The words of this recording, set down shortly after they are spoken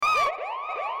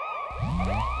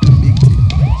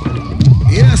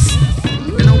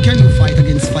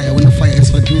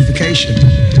purification.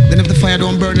 Then if the fire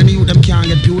don't burn in you, them can't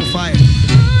get purified.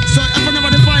 So if I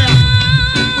never the fire,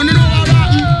 when you know how that,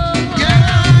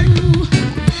 yeah.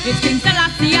 It's King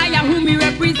Selassie, I who me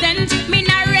represent. Me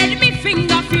not read me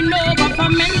finger for no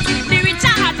government. The rich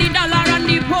had the dollar and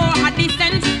the poor had the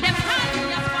cent. Them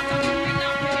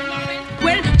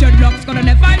well, dreadlocks gonna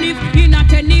never live in a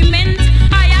tenement.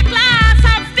 Higher class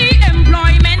have the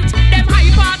employment. Them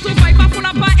hyper to fiber full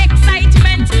of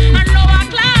excitement. And lower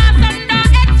class under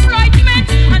exploitment.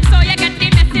 And so you get the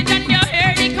message and you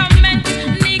hear the comment.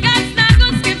 Niggas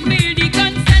snuggles give me the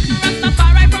consent.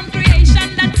 Rastafari from creation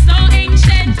that's so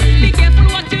ancient. Be careful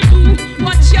what you do,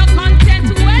 watch your content.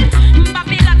 Well,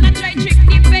 Babylon not try trick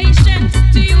the patient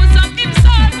to use up him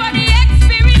soul for the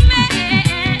experiment.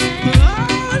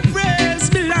 All praise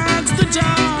belongs to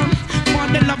John for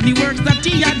the lovely works that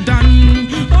he had done.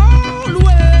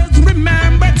 Always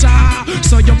remember Jah,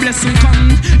 so your blessing come.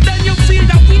 Then you feel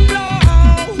that we blow.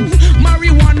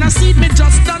 Marijuana seed me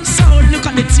just done so. Look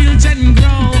at the children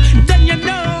grow. Then you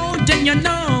know, then you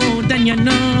know, then you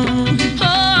know.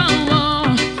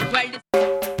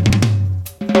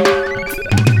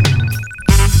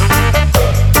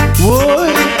 Whoa,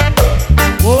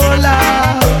 hola,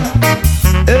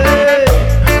 hey,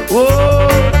 whoa,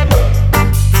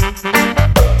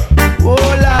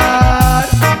 hola.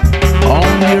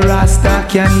 Only Rasta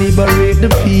can liberate the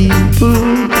people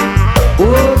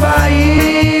over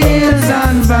hills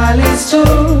and valleys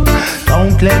too.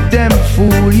 Don't let them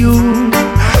fool you.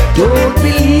 Don't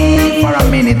believe for a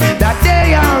minute that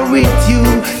they are with you.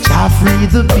 Jah free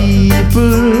the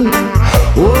people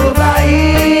over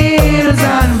hills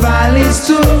and valleys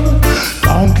too.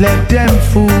 Don't let them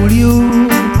fool you.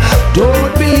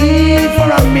 Don't believe for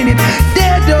a minute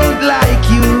they don't like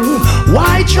you.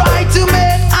 Why try to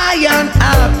make I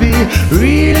unhappy?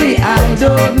 Really I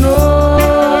don't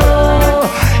know.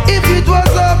 If it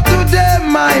was up to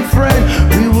them, my friend,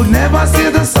 we would never see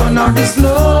the sun or the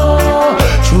snow.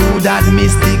 Through that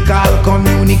mystical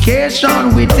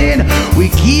communication within, we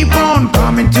keep on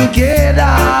coming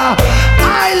together.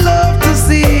 I love to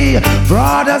see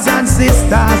brothers and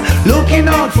sisters looking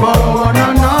out for one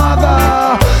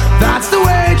another. That's the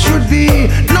way it should be,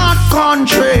 not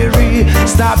contrary.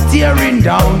 Stop tearing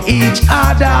down each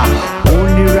other.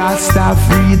 Only Rasta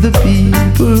free the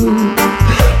people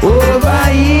over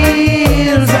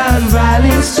hills and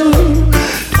valleys too.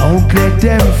 Don't let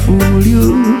them fool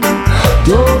you.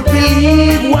 Don't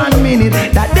believe 1 minute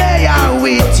that they are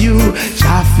with you.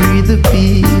 Jah free the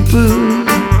people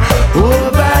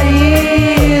over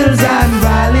hills and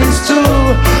valleys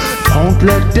too. Don't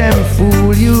let them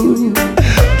fool you.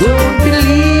 Don't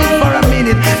believe for a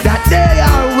minute that they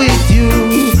are with you.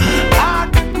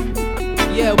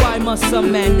 Yeah, why must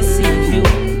some man deceive you?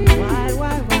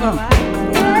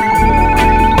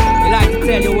 You like to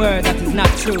tell your word that is not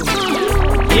true.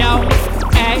 Yo,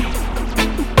 hey,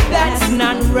 that's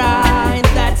not right,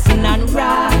 that's not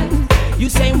right. You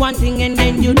say one thing and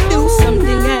then you do something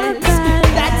else.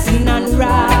 That's not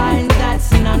right,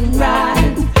 that's not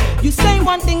right. You say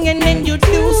one thing and then you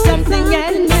do something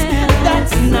else.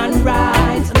 That's not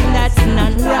right, that's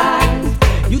not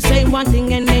right. You say one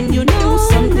thing and then you do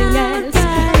something else.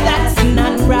 That's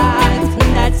not right,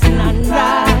 that's not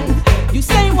right. You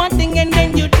say one thing and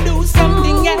then you do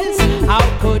something else. How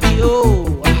could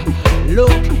you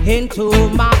look into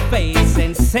my face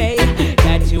and say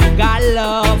that you got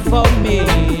love for me,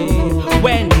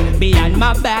 when behind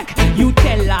my back you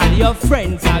tell all your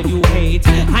friends how you hate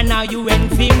and how you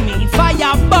envy me?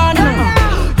 Fire burn.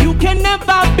 You can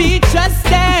never be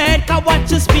trusted, cause what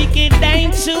you speak it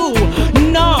ain't true.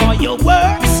 No, your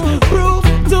works prove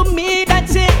to me that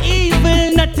you're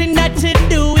evil. Nothing that you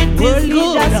do it is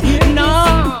good.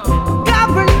 No.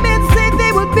 Government said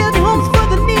they would build homes for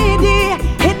the needy,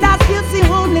 and I still see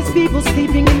homeless people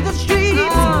sleeping in the streets.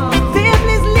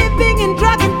 Families living in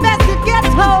drug-infested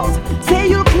ghettos. Say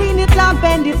you'll clean it up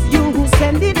and it's you who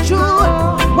send it through.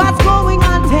 What's going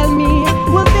on? Tell me.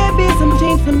 Will there be some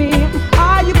change for me?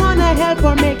 Are you gonna help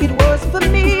or make it worse for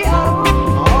me?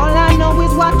 All I know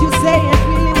is what you say and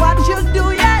really what you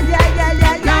do. Yeah, yeah, yeah,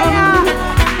 yeah, yeah, yeah.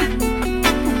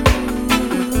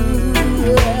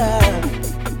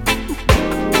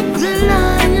 The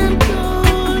lion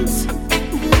calls,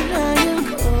 the lion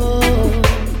calls.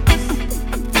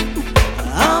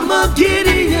 I'm a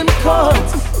Gideon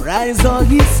calls. Rise all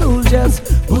ye soldiers,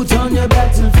 put on your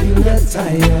battlefield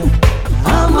attire.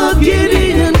 I'm a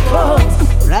Gideon calls.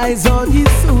 Rise all ye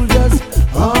soldiers,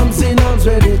 arms in arms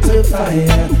ready to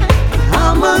fire.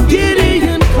 I'm a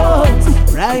Gideon calls.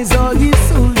 Rise all ye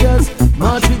soldiers,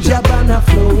 march with your banner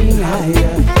flowing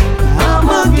higher. I'm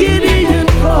a Gideon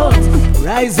calls.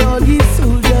 Rise all ye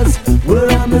soldiers, we're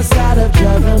on the side of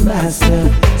Jah the Master.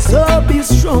 So be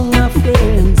strong, my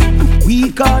friends. We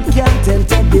God can't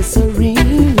enter this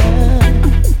arena.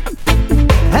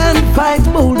 And fight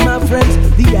bold, my friends.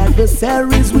 The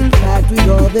adversaries will fight with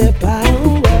all their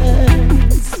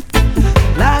powers.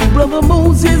 Like brother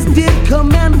Moses did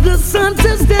command the sun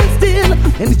to stand still,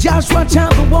 and Joshua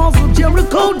chopped the walls of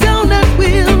Jericho down at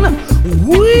will.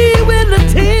 We will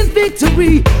attain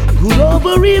victory, good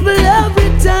over evil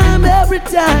every time, every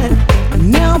time.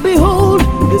 Now behold,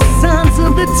 the signs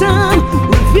of the time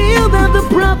reveal that the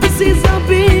prophecies are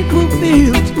being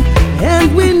fulfilled.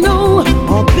 And we know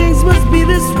all things must be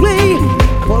this way,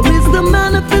 for it's the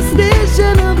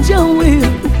manifestation of Jah will.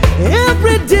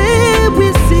 Every day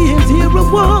we see and hear a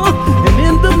war, and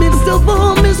in the midst of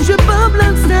all mystery,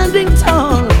 Babylon standing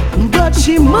tall. But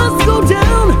she must go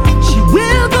down, she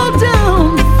will go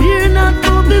down. Fear not,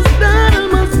 for this battle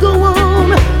must go on.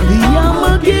 The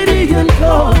Armageddon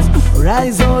calls.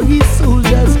 Rise all ye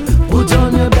soldiers, put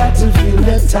on your battlefield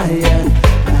attire.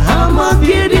 The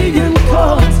Armageddon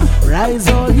calls. Rise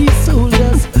all ye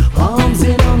soldiers, arms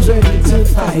in arms ready to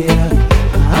fire.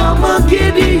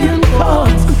 Armageddon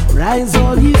calls. Rise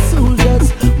all ye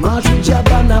soldiers, march with your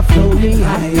banner floating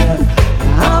higher.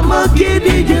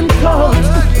 Armageddon calls.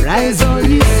 Rise all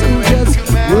ye soldiers,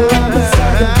 we're on the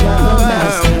side of Jah the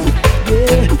Master.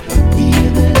 Yeah, hear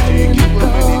the lion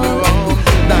call,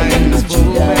 lion is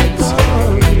Judah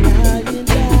call.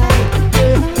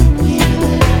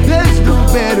 There's no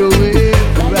better way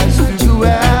for us to go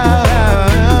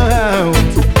out.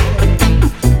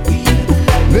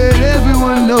 Let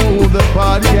everyone know the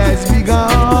party has begun.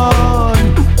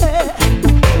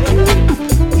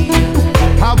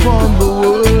 I want the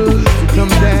world to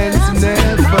come dance and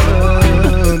have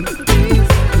fun.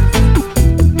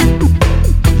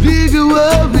 Leave your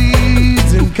worries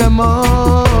and come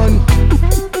on.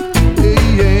 Hey,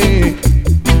 hey.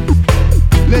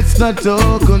 Let's not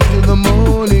talk until the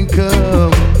morning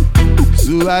comes.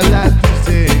 So I like to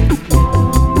say,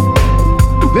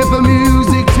 let the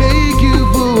music take you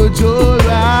for a joyride.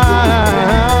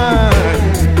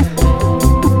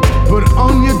 Put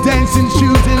on your dancing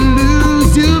shoes and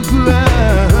lose your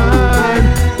pride.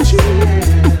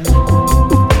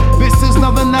 This is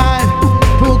not the night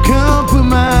for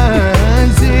compromising.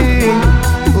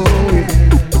 Oh, yeah.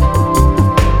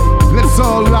 Let's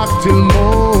all rock till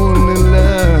morning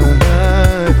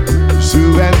light. So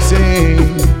I'm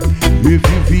saying, if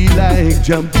you feel like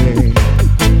jumping,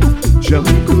 jump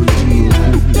good to you.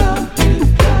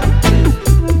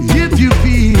 If you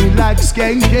feel like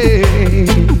skanking,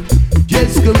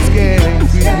 just come skank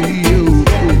with me.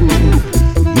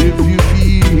 If you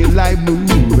feel like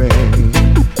moving,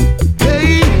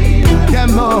 hey,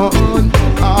 come on.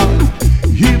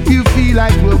 If you feel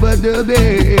like rubber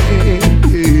dubbing,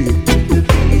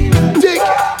 take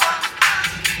it.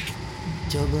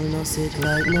 Juggle no sit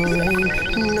like no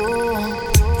rain, no.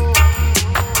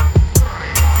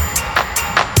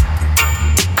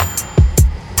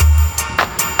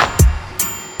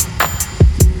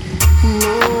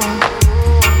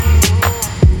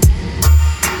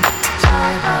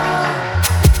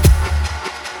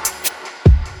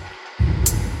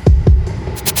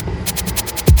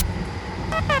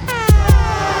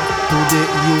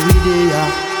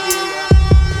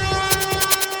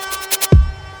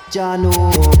 Jano.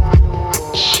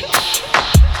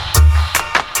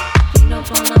 Clean up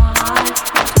on our heart,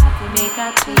 have to make a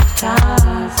change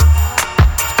cause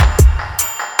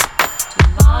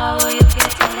tomorrow you get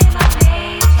to live my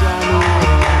age. Jano.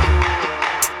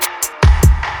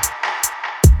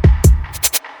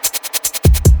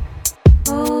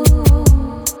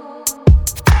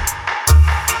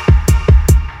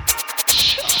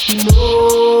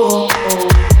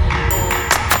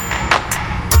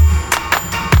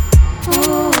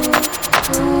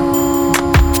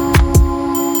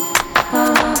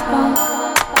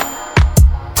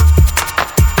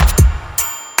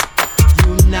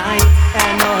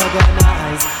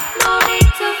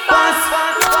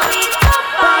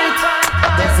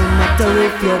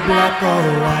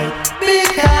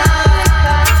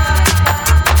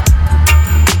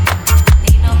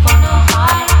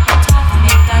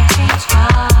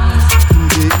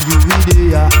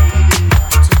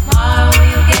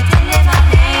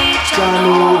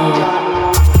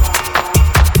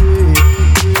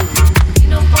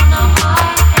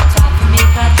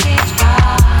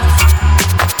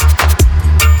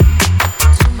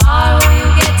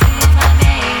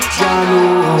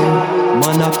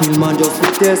 Man, just to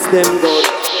test them God.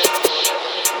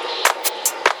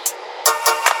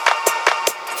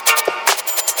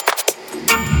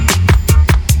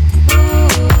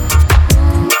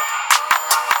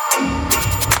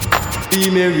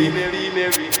 merry.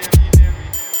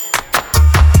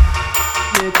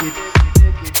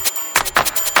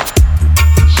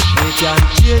 We can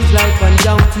change life and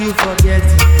don't you forget it.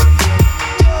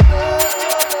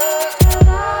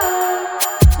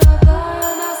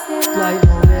 Life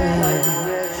away.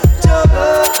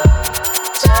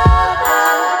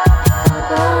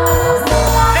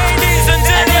 Ladies and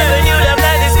gentlemen, you love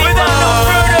that is without no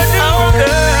further ado.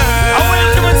 I will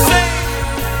do it say.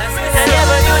 I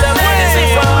never knew that that is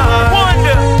before.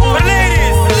 Wonder, but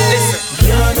ladies, listen.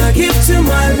 You're the gift to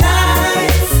my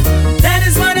life. That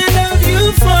is what I love you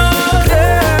for.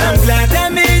 I'm glad I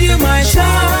made you my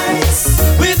choice.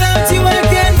 Without you I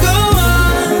can't go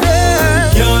on.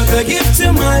 You're the gift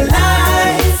to my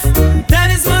life. That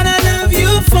is what I love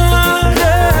you for.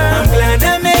 I'm glad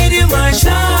I made you my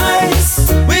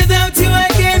choice. Without you I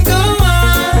can't go on.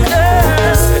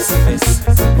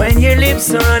 When your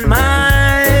lips are on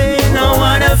mine, I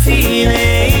wanna feel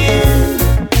it.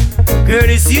 Girl,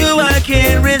 it's you I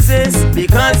can't resist,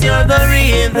 because you're the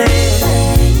real thing.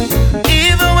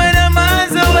 Even when I'm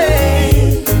miles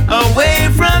away, away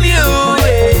from you,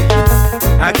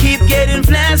 I keep getting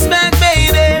flashback,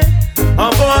 baby,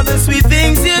 of all the sweet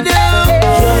things you do.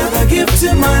 You're the gift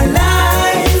to my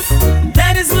life.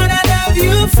 That is what I love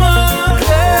you for.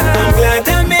 I'm glad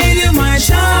I made you my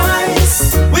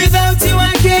choice. Without you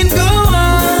I can't go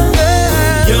on.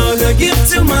 You're the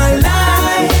gift to my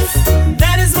life.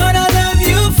 That is what I love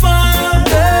you for.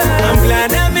 I'm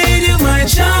glad I made you my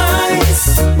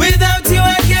choice. Without you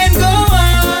I can't go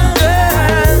on.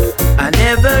 I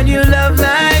never knew love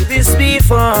like this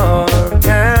before,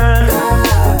 girl.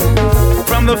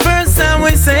 From the first time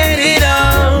we set it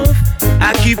off,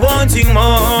 I keep wanting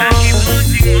more.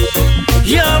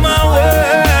 You're my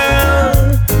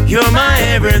world, you're my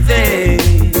everything.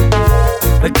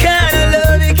 The kind of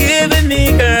love you're giving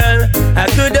me, girl, I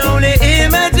could only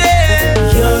imagine.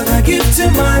 You're the gift to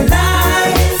my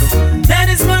life. That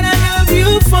is what I love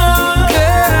you for.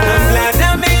 I'm glad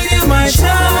I made you my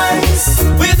choice.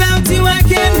 Without you I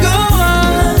can't go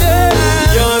on.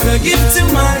 You're the gift to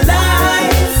my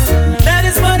life. That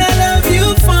is what I love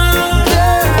you for.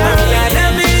 I'm glad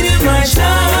I made you my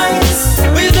choice.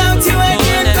 Without you I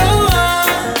can't go on.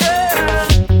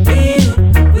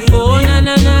 Oh na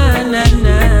na na na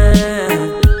na.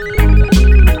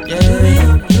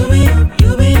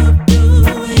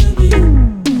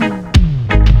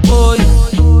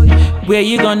 Where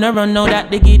you gonna run now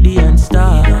that the Gideon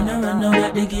star?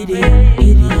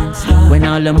 When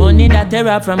all the money that they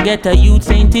rob from ghetto youths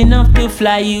ain't enough to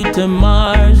fly you to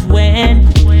Mars. When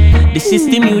the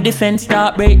system you defend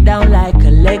start break down like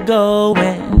a Lego.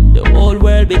 When the whole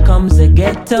world becomes a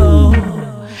ghetto,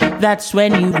 that's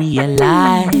when you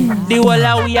realize the whole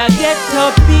of we are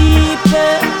ghetto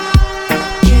people.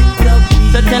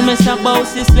 So tell me some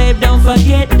boss the slave, don't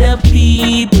forget the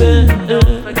people.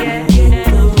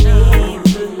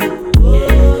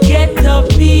 Get the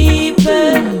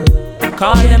people,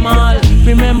 call them all.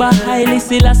 Remember Haile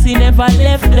Selassie never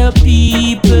left the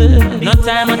people. No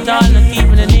time at all, not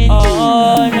even a inch.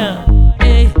 Oh no,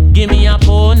 hey. Give me a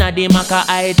phone, a demaka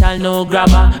ital no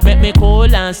grabber. Make me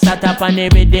cool and start up and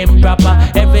every them proper.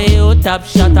 Every you top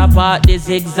shot apart the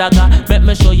zigzagger. Make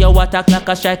me show you what a clock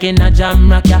a strike in a jam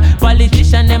rocker.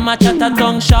 Politician them a chat a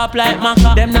tongue sharp like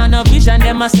maca. Them not no vision,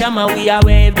 them a scammer. We a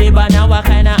wave the banner, what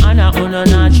kind of honor? Uno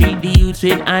not treat the youths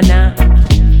with honor.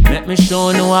 Make me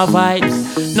show no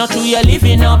vibes. Not true you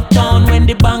living uptown. When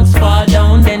the banks fall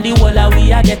down, then the whole of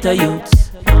we a get a youths.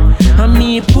 And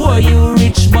me poor, you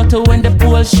rich, but when the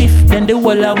pole shift, then the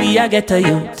whole of we a get a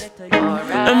youth.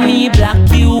 And me black,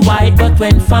 you white, but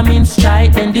when famine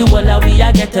strike, then the whole of we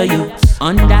a get a youth.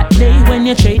 On that day when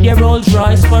you trade your Rolls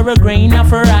Royce for a grain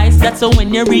of rice, that's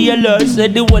when you realize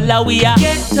that the whole of we a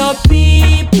get up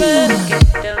people.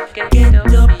 Get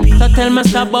up people. So tell me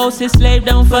stop about the slave,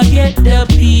 don't forget the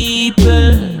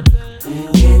people.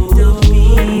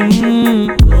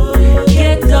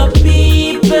 Get up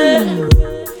people.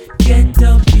 Get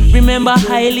up people. Remember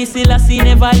Haile Selassie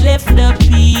never left the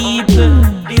people.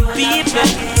 The people.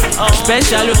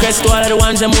 Special request to all of the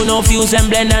ones them who no fuse and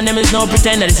blend, and them is no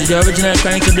pretender. This is the original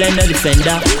Chronic Blender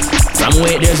Defender. From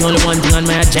wait, there's only one thing on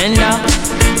my agenda.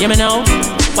 You me know?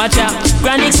 Watch out.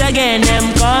 Chronics again,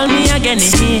 them call me again.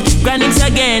 Chronics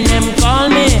again, them call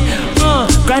me.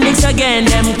 Chronics again,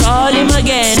 them call him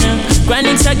again.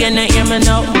 Chronics again, you me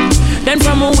know? Then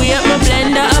from away at my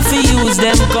blender, I fi use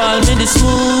them, call me the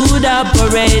smooth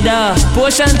operator.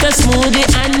 Potion to smoothie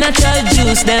and natural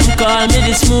juice, them call me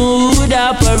the smooth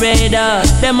operator.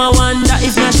 Them I wonder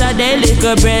if not a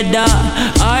liquor breader,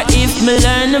 or if me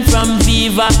learn from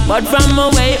Viva. But from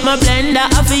away at my blender,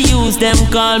 I fi use them,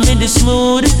 call me the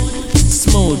smooth.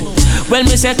 Well,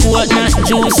 me say coconut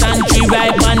juice and 3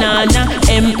 ripe banana,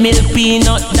 hemp milk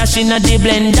peanut dash in a the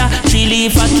blender, 3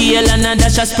 leaf of kale and a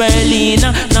dash of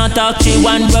spirulina. Now talk to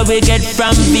one where we get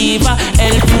from Viva.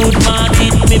 Health food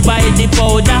market, me buy the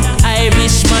powder,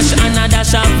 Irish mash and a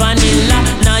dash of vanilla.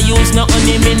 Now use no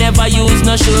honey, me never use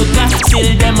no sugar.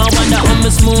 Still them I wonder how me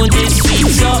smooth is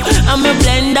sweet. So I'm a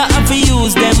blender, I fi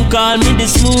use them, call me the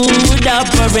smooth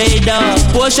operator.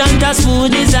 Potion to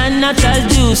smoothies and natural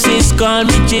juices, call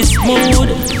me just smooth.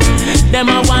 Them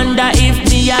I wonder if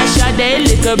me a Sade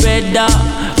liquor breader,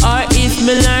 or if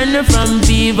me learn from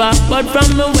Viva. But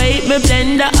from the way me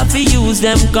blender, I fi use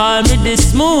them, call me the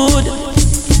smooth.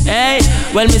 Hey,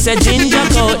 well me say ginger,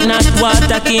 coconut,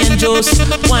 water, cane juice,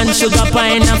 1 sugar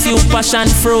pine, a few passion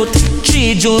fruit,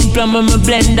 3 June plum and my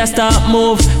blender start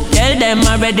move. Tell them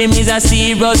already me's a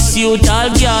serious suit. All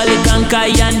garlic and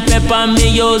cayenne pepper me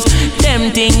use.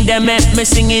 Them thing them make me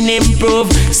singing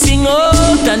improve. Sing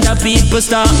out and the people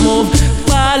start move.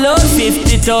 Fall out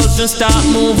 50,000 start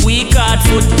move. Weak hard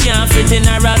foot can't fit in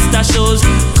a rasta shoes.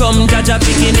 Come judge a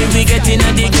picking if we get in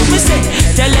a dig. Me say,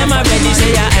 tell them already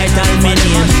say I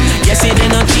aluminium. You see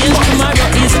they not change, tomorrow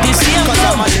is the same.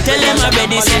 Tell them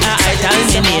already say I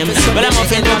aluminium. But I'm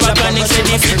offended to Panic say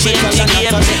they fit change the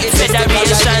game.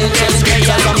 Federation them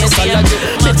royal museum.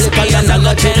 Mexicans a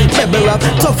go tell Pebble rock,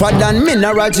 tougher than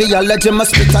mineral geology. My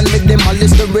spit and with them all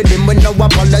is the rhythm with no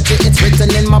apology. It's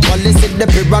written in my policy, the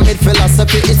pyramid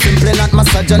philosophy. It's simply not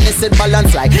misogynist,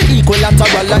 balance like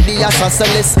equilaterality as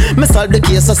socialist. Me solve the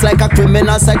cases like a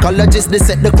criminal psychologist. They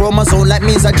set the chromosome like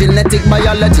me's a genetic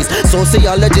biologist.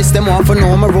 Sociologists, them want to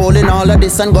know my role in all of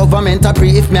this. And government a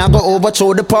pray if me I go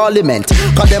overthrow the parliament.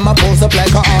 Cause them a pose up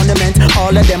like a ornament.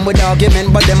 All of them with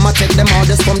argument, but them a take them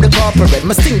orders from the corporate.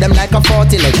 Me sting them like a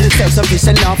 40 leg.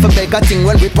 Self-sufficient now for beg a thing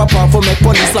when we pop off for make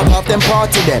police lock off them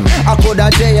party them. I could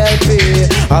a JLP,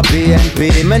 a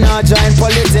PNP. Me not join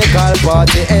political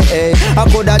party, I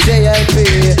could a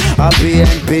JLP, a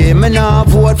PNP. Me not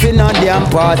vote for no damn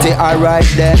party. Alright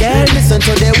then, yeah, listen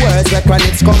to the words where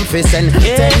chronics confessing.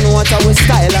 Take note of we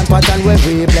style and pattern we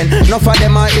reblend. Enough of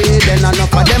them are hidden and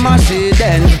enough of them are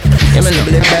shading.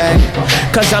 Bang.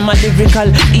 Cause I'm a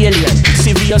lyrical alien.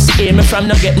 Serious aim from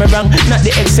no get me wrong. Not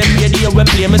the XM radio we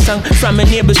play me song. From a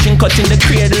neighbor string cut in the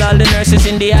cradle. All the nurses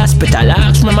in the hospital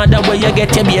ask my mother where you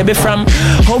get your baby from.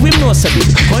 How him know so big,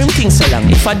 how him think so long.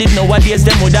 If I did nowadays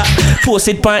them woulda post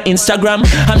it on Instagram.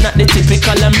 I'm not the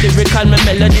typical, I'm lyrical. My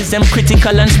melodies them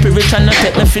critical and spiritual. Not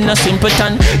take me for no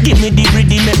simpleton. Give me the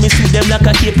rhythm, make me see them like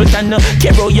a Capleton. No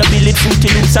care how you build it,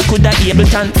 fruity loops I coulda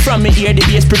Ableton. From me hear the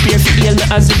bass prepare for hail me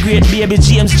as a great baby.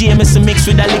 James mix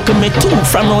with a little me too.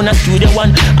 From round a studio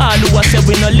one. All who a say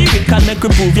we no lyrical make we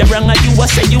prove you wrong. And you a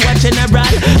say you a general.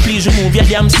 Please remove your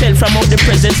damn self from out the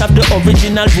presence of the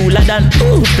original ruler than.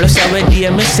 Plus I went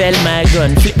here me sell my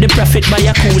gun. Flip the profit by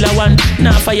a cooler one.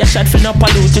 Now fire shot for no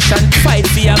pollution. Fight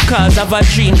for your cause of a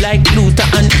dream like Luther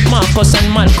and Marcus and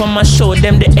Malcolm. I show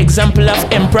them the example of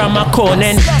Emperor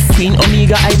Maconen. Queen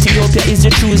Omega Ethiopia is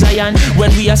the true Zion. When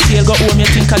we are sail go home you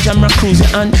think a Jamra cruise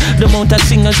and the amount of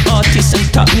singers, artists and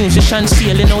top musicians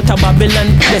sailing out of Babylon,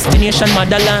 destination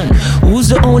motherland. Who's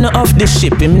the owner of this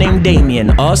ship? Him named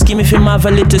Damien. Ask him if him have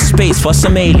a little space for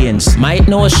some aliens. Might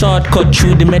know a shortcut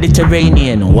through the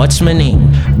Mediterranean. What's my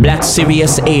name? Black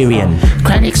Sirius Aryan.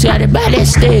 Chronics, you are the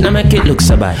baddest thing. I make it look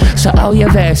so bad. So all your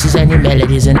verses and your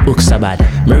melodies and hooks are bad.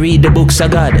 Me read the books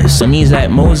of God. Some is like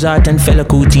Mozart and Fela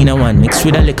Kuti in one mixed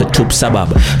with a little tup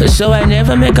sabab. So I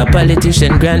never make a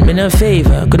politician grant me no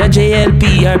favor. Could a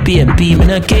JLP or PMP me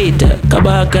no cater.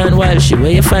 Kabaka and Walsh,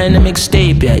 where you find a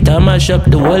mixtape? Yeah, it all mash up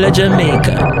the whole of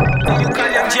Jamaica. You call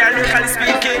them generally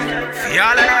speaking.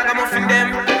 Y'all are ragamuffin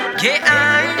them.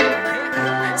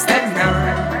 Stand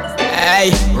down.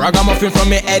 Hey, ragamuffin from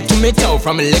me head to me toe.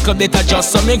 From a little bit of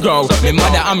just so me grow. Me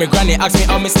mother and me granny ask me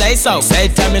how me stay so. Say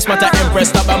time me spot a empress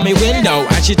stop at me window.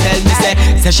 And she tell me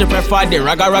say she prefer the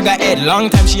raga head. Long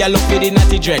time she a look for the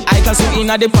natty dread. I can see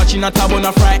inna the pot, she not have on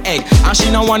a fried egg. And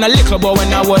she no want a little boy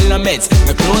when I hold the meds.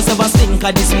 Me clothes ever stink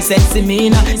at this me sexy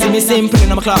mean. See me simple in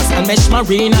my class and mesh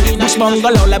marina. Bush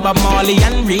bungalow like Bob Marley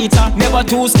and Rita. Never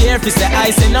too scared to say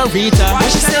I say no Rita. What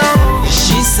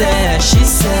she said,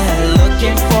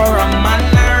 looking for a man,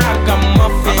 a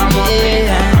ragamuffin,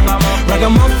 yeah.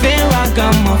 Ragamuffin,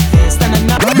 standing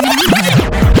up.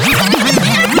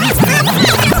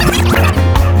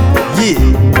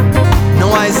 Yeah.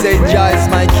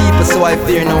 wife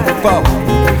there now. Fuck.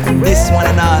 This one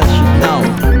and all shit now.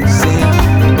 See?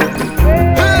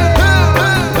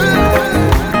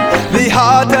 The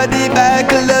harder the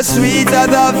battle, the sweeter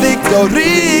the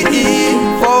victory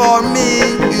for me.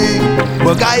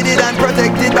 We're guided and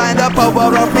protected by the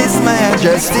power of His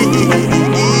Majesty.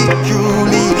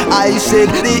 Truly, I said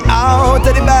the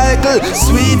harder the battle,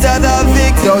 sweeter the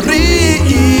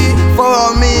victory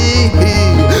for me.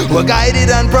 We're guided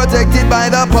and protected by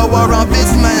the power of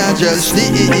His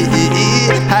Majesty.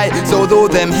 Hey, so though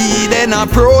them heathen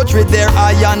approach with their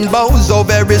iron bows, so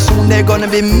very soon they're gonna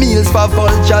be meals for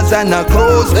vultures and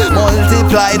crows.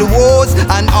 Multiply the wars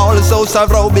and also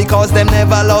sorrow, because them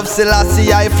never love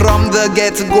Selassie I from the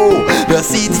get-go. The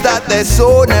seeds that they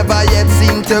sow never yet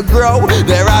seem to grow.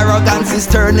 Their arrogance is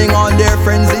turning all their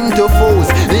friends into foes.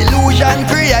 Illusion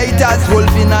creators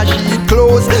wolf in a sheep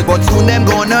clothes, but soon them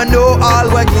gonna know all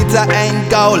what glitter ain't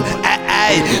gold.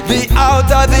 The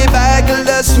outer the battle,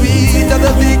 the sweeter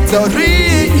the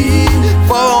victory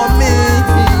for me.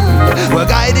 We're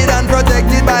guided and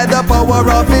protected by the power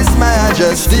of His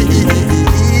Majesty.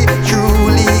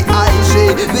 Truly I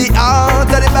say, the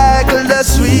outer the battle, the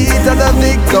sweeter the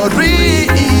victory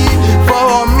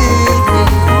for me.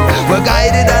 We're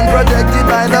guided and protected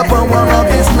by the power of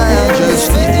His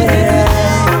Majesty.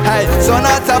 Hey, so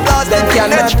not a blast. Them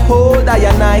cannot hold I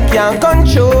and I, can't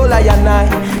control I and I,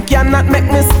 cannot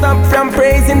make me stop from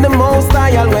praising the Most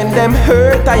High. All when them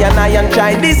hurt I and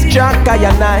try distract I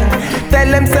and I,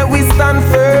 tell them say we stand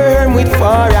firm with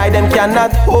far eye. Them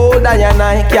cannot hold I and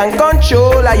I, can't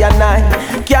control I and I,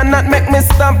 cannot make me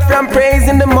stop from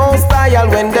praising the Most High. All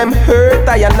when them hurt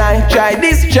I and I try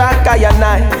distract I and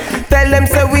I, tell them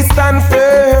say we stand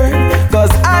firm.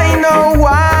 Cause I know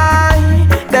why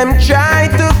them try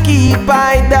to keep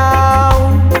I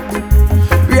down.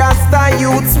 Rasta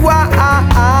youths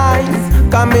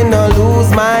wise, coming to lose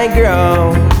my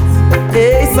ground.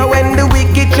 Hey, so when the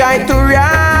wicked try to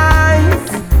rise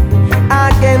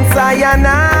against I and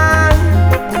I,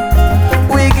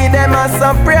 we give them a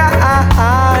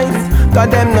surprise, cause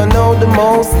them no know the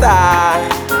Most High.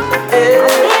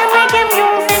 Hey.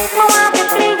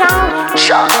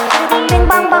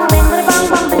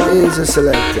 He's a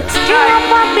selector.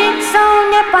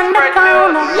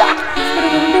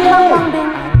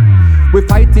 We're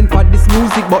fighting for this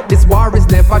music, but this war is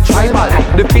never tribal.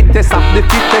 The fittest of the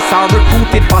fittest are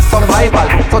recruited for survival.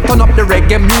 So turn up the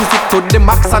reggae music to the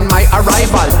max on my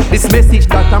arrival. This message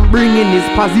that I'm bringing is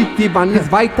positive and is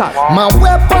vital. My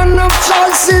weapon of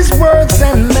choice is words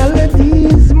and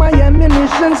melodies. My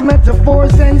ammunition's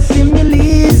metaphors and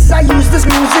similes. I use this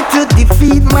music to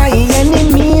defeat my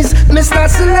enemies. Mr.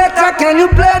 Selector, can you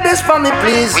play this for me,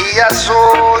 please? We are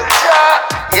soldier.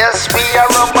 Yes, we are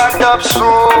rubbered up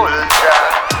soldier.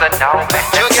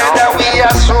 Together we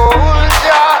are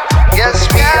soldier. Yes,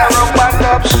 we are rubbered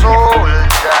up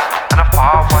soldier.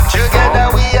 Together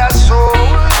we are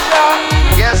soldier.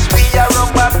 Yes, we are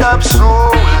rubbered up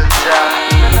soldier.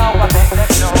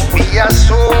 We are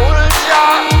soldier.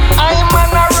 I'm a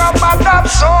rubbered up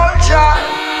soldier.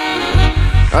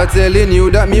 I'm telling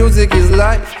you that music is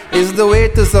life, is the way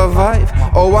to survive.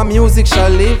 Our music shall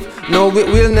live, no it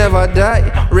will never die.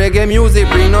 Reggae music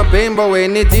bring no pain, but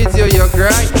when it hits you, you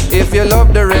cry. If you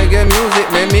love the reggae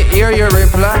music, let me hear your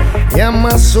reply. I'm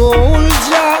a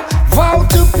soldier, vow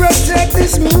to protect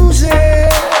this music.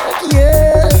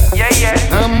 Yeah,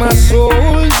 I'm a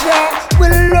soldier,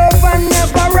 will love and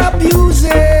never abuse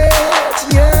it.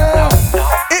 Yeah.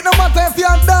 It no matter if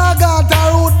you're a dog or a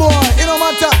rude boy, it no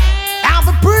matter. Have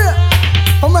a prayer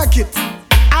for make it.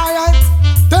 Alright,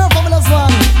 turn for me this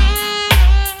one.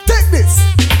 Take this.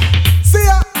 See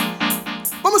ya.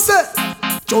 Mama say,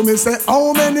 show me say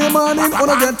how many morning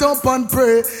wanna get up and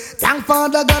pray. Thank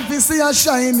Father God for see a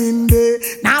shining day.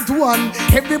 Not one,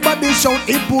 everybody shout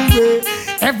hip hooray.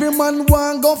 Every man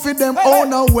want go for them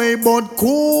own way, but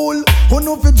cool. Who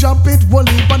know fi drop it, whole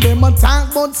heap and them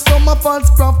attack, but some a false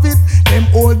prophet. Them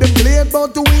hold the blade,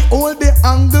 but we hold the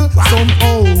angle.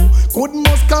 Somehow, good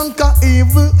must conquer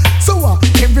evil. So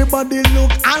everybody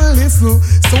look and listen.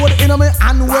 Sword in my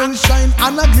hand when shine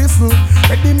and a glisten.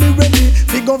 Ready me ready,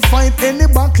 we go fight any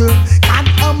battle. And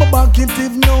I'm a back it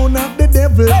if no not the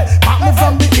devil. Back me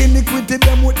from the iniquity,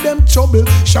 them with them trouble.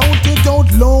 Shout it out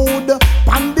loud,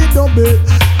 pan the double.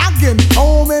 Again,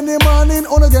 how many morning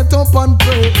wanna get up and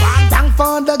pray? Thank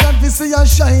Father God for see a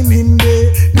shining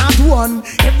day. Not one,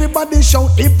 everybody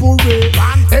shout hip hooray.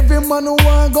 Every man who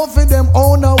want go for them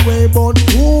own way, but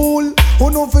cool. Who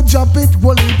know fi drop it,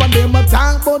 whole heap and them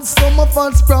attack, but some a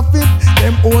false prophet.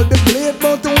 Them hold the blade,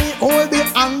 but we hold the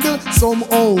angle.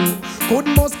 Somehow, good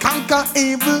must conquer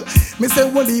evil. Me say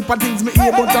one heap of things me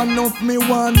hear, but enough me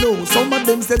want know. Some of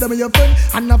them say them your friend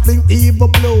and nothing evil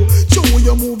blow. Show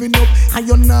you moving up and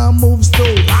you now move slow.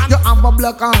 You have a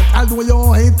black heart, although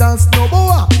you hate and snow.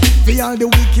 For all the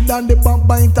wicked and the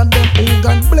backbite and them who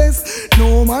God bless.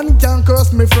 No man can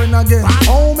curse me friend again.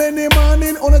 How many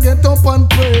morning on get up and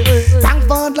pray? Thank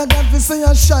Father God for say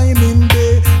a shining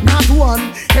day. Not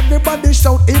one, everybody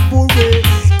shout it hooray.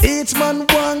 Each man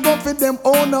want go for them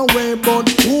own away, but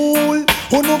who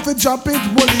know fi drop it?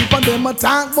 Bully for them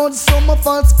attack, but some a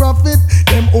false prophet.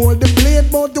 Them hold the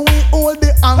blade, but we hold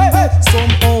the angle.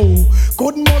 Somehow,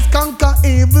 good must conquer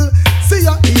evil. See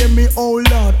ya hear me, oh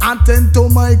Lord, attend to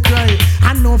my cry.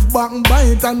 Enough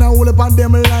backbite and I hold up on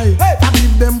them lie.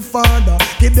 Forgive them, Father,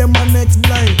 give them a next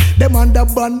blind. Them under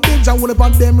bandage, I hold up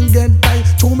on them get tight.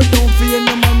 Show me don't fear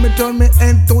no man, me turn me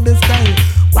end to the sky.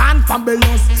 One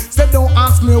fabulous, say don't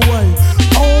ask me why.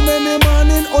 How many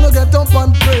morning on get up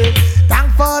and pray?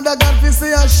 Thank Father God for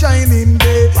say a shining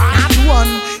day. Not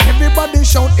one, everybody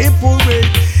shout a hooray.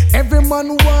 Every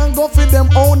man want go for them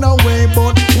own away,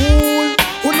 but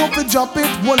who know fi drop it?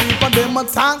 One heap of them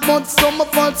attack, but some a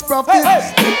false prophet.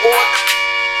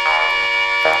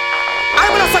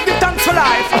 I'm gonna say give thanks for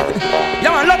life.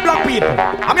 You want love black people.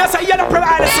 I'm gonna say you're the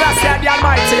provider, Celestia, the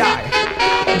Almighty Eye.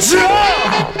 Joe,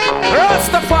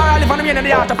 Rastafari live on the meaning of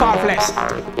the art of our flesh.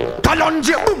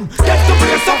 Kalonji, boom, get the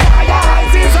place of fire,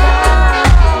 eyes is high.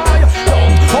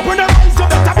 Open the eyes, you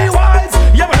better be wise.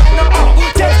 You better know,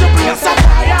 get the place of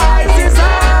fire, eyes is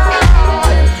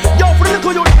high. Yo, for the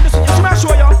little you know, you smash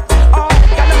show you. Oh,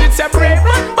 can it's a brave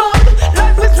man born.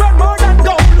 Life is run more than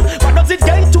gold. What does it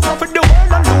gain to profit the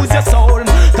world and lose your soul?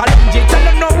 Kalonji, tell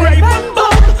them no brave man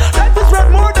born. Life is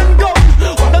run more than gold.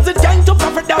 What does it gain to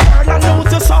profit the world and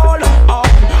lose your soul? Oh,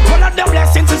 one of the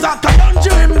blessings is a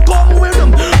Kalonji, him come with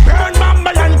him. Burn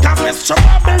mumble and come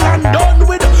trouble and done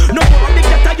with. No one to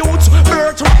get a youth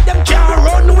birth right them can't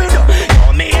run with.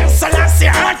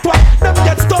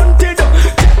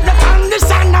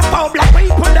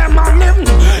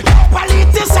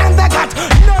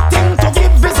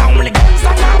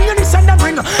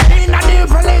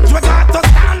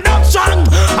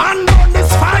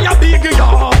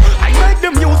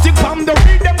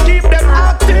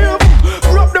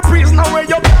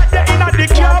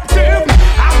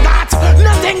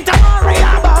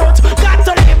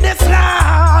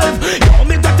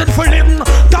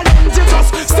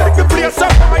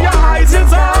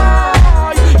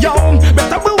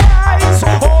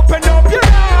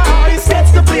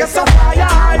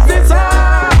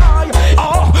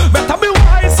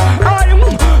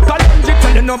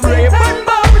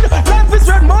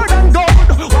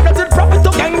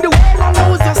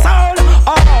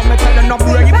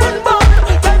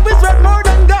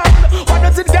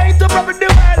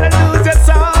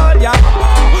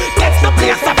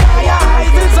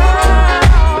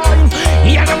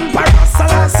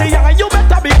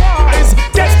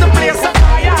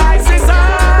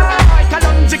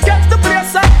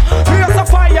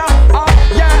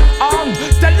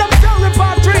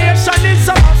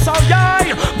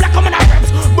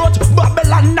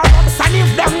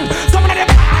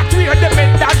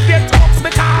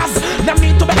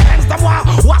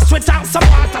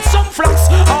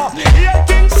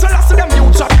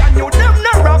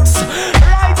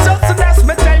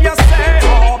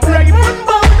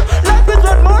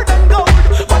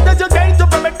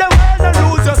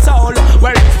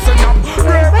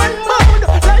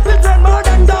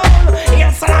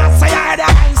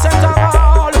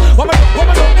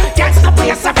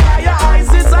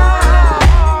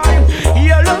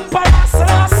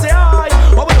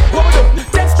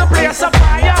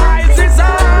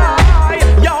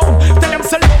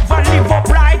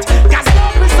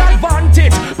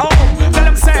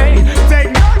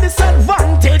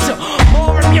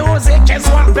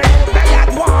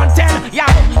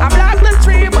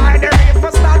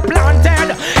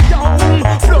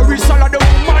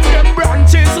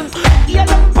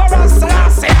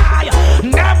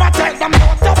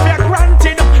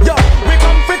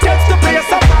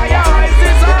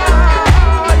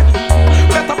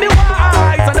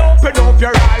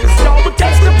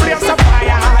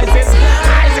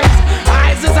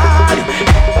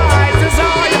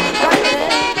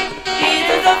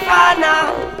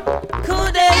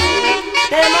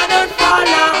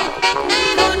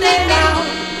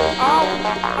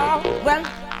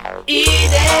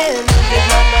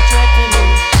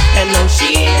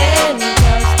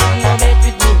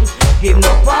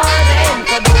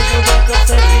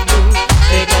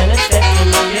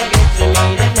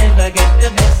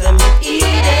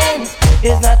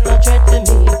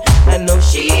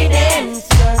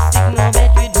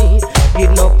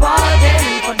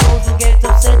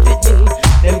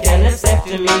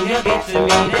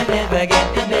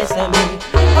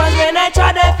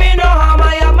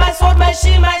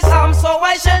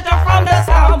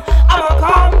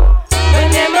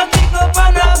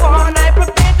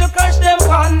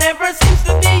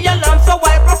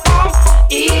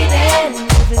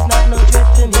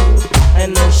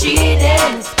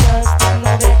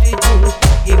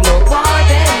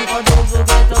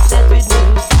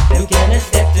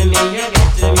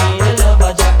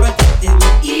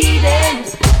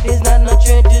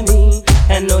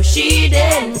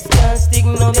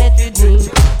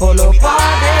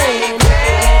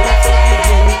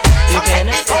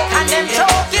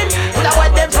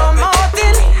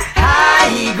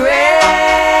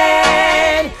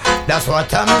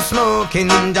 smoking,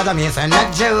 Jaja me say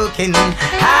not joking.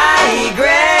 High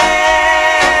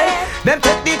grade, them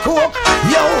take the coke,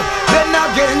 yo, then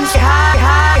against high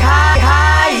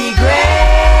grade.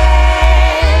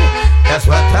 That's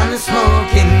what I'm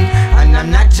smoking, and I'm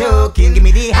not joking. Give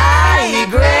me the high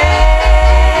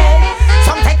grade.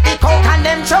 Some take the coke and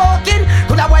them choking,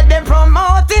 coulda what them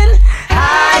promoting.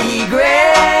 High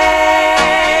grade.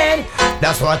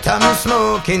 That's what I'm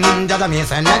smoking, Jaja me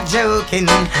say not joking.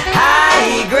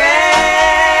 High grade.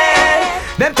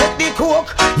 Them take the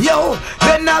coke, yo,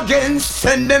 then again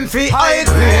send them free high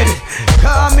grade.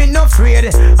 Cause me no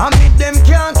afraid, I meet them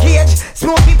can't cage.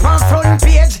 Smoke it on front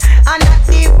page, and at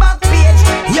the back page.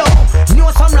 Yo,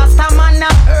 know some rasta man a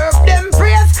herb them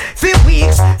praise. For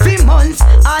weeks, for months,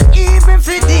 and even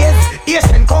for days. Yes,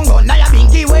 and Congo, now ya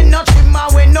bingy when no trimmer,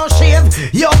 when no shave.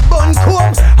 Yo, bun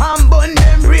coke, and bun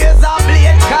them razor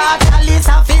blade. Cause at least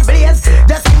I feel blaze.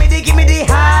 Just give me the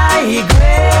high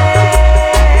grade.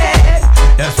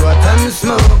 That's what I'm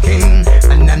smoking,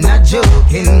 and I'm not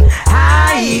joking.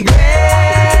 High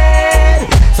grade.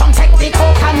 Some take the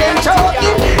coke and them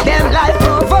choking, them life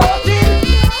provoking.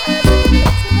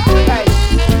 Hey,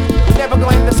 you never go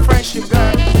in this friendship,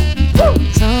 girl.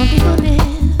 Some people live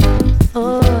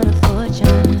for the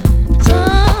fortune.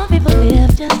 Some people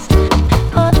live just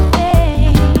for the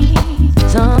fame.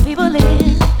 Some people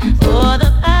live for the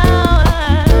power,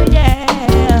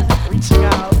 yeah. Reaching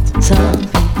out. Some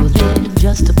people live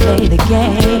just to play the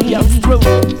game. Yo, screw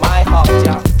my heart,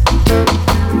 yeah.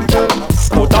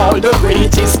 Put all the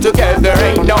riches together,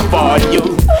 ain't no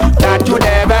value that you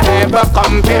never ever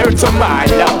compare to my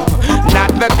love.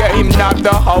 Not the game, not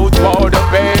the house for the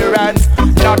parents,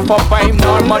 not for fame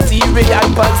nor material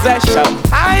possession.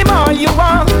 I'm all you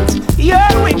want,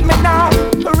 you're with me now.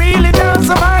 Really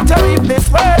doesn't matter if this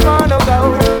world wanna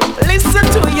go. Listen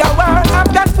to your word,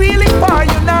 I've got feeling for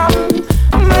you now.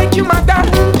 Make you my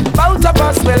God, both of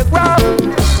us will grow.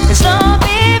 Some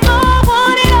people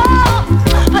want it all,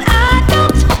 but I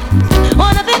don't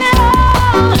want nothing at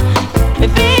all.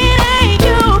 If it ain't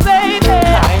you, baby,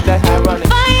 Kinda ironic.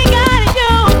 if I ain't got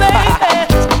you,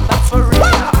 baby. That's for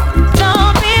real.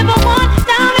 Some people want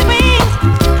diamond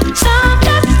rings, some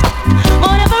just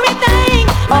want everything,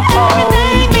 but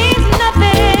everything means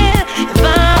nothing if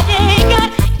I ain't got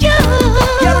you.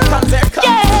 Here it comes, here it comes.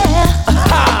 Yeah.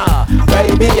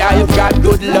 Baby, I've got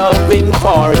good loving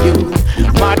for you.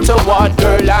 Matter what,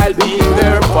 girl, I'll be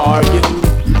there for you.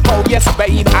 Oh yes,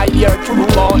 babe, I'm your true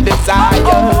born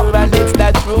desire, and it's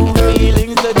that true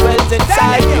feelings that dwells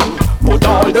inside you. Put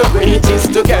all the riches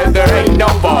together, ain't no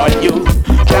value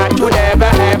that you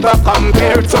never ever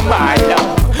compare to my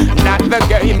love. Not the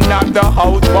game, not the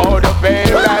house for the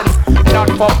parents, not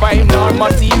for fame nor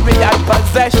material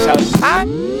possession.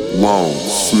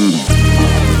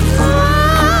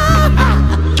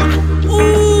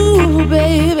 Ooh,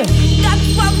 baby,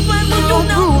 that's what when we do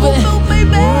groove it,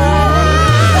 baby.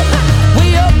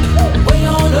 We up, way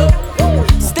on up,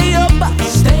 stay up,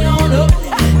 stay on up,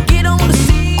 get on the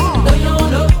scene, way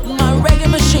on up, my reggae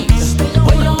machine,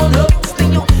 way on up,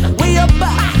 way up,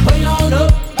 way on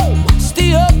up,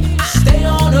 stay up, stay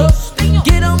on up,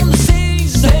 get on the scene,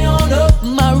 stay on up,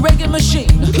 my reggae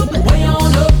machine, way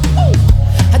on up.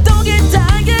 I don't get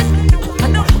tired,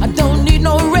 I don't need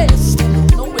no rest.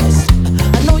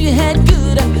 I know you had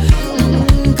good,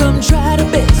 come try the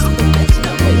best.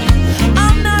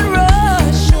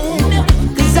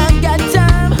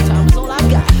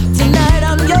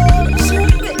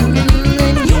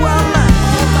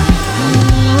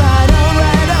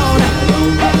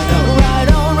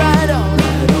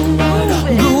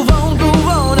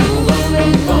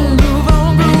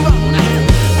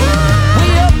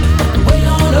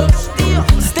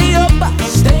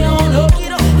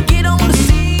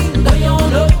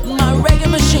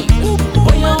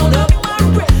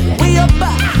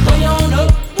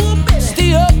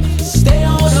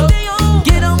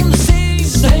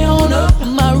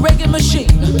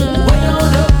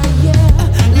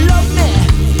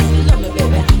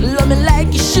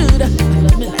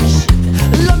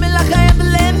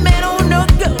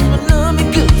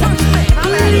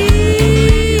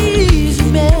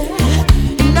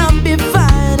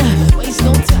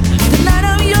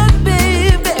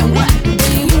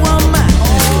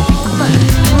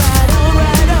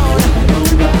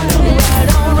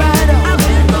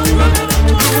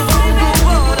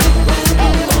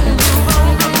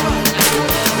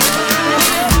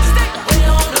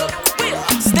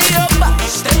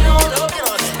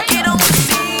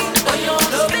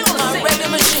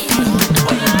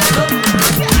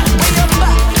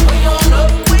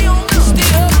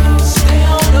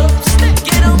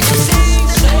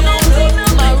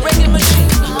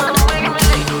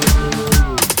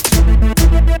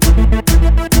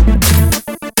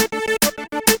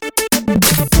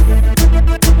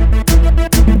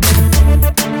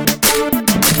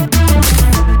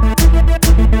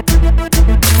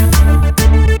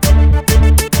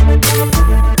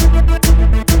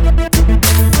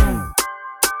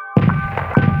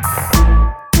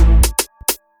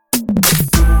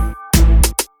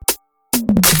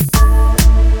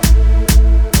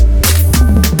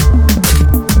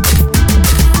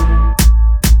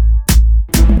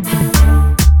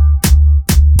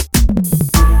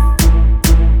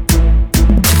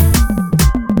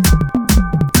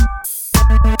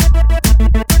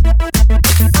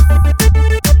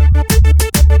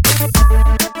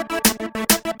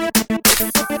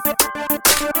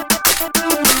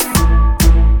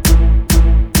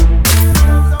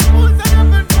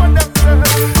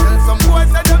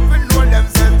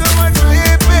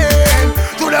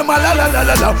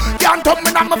 Can't come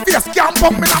in on my face, can't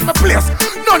pump me on my place.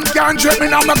 None can drain me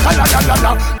on my color, la la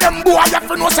la. Them boy have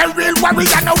to know say real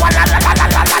warrior, no la la la la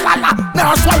la la la.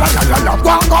 Now swallow la la la.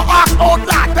 Go and go ask out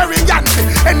loud, very yancy.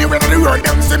 Anywhere in the world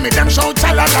them see me, them shout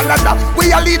la la la la.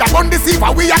 We a leader, one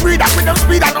deceiver, we a breeder. With them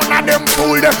speed and none of them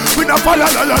fool them. We no follow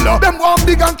la la la. Them want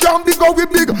big and can't big how we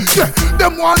big. Yeah.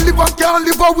 Them want live and can't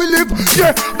live how we live.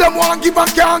 Yeah. Them want give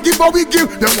and can't give how we give.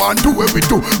 Them want do what we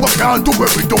do, but can't do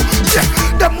what we do. Yeah.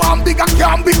 Them want big and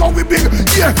can't big how we big.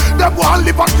 Yeah. Them want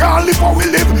live and can't live how we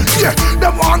live. Yeah.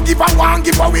 Them want give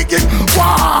how we give.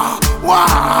 Wah,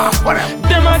 wah, whatever.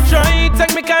 Them a try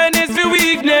take me kindness for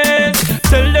weakness.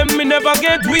 Tell them me never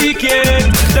get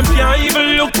weekend. Them can't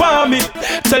even look for me.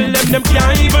 Tell them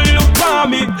can't even look for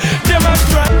me. Them a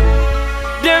try.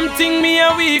 Them think me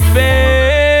a weak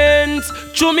fence.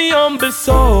 Chew me humble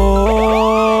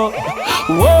soul.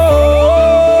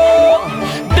 Whoa.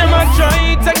 Them a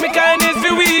try take me kindness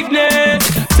for weakness.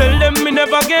 Tell them me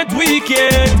never get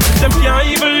weekend. Them can't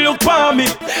even look for me.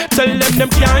 Tell them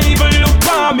can't even look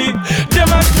for me. Them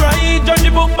a try judge the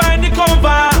book by the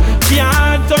cover.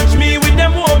 Can't touch me with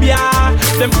them phobia.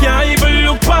 Them can't even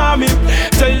look for me.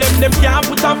 Tell them can't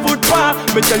put a foot for.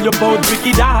 Me tell you about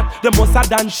wicked heart. Them must have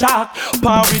done shark.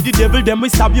 Power with the devil, them we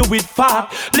stab you with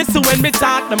fart. Listen when me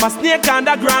talk, them a snake on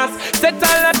the grass. Set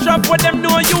all a trap where them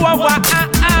know you are what.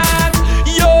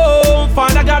 Yo,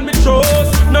 Father God me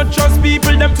trust. Not trust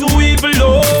people, them too evil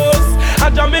lost. I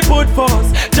jam me put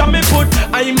first, jam me put.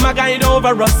 I'm a guide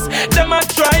over us. Them a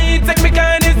try take me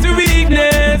kindness to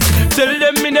weakness. Tell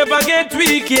them me never get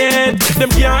weak yet. Them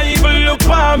can't even look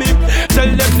for me. Tell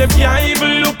them can't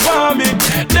even look for me.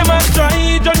 Them a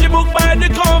try judge the book by the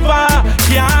cover.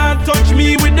 Can't touch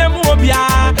me with them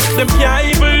phobia. Them can't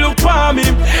even look for me.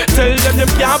 Tell them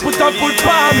can't put a foot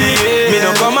for me. Me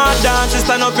no come out dance,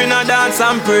 stand up in a dance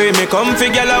and pray. Me come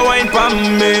figure a wine for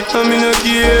me. And me no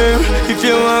care if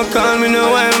you want call me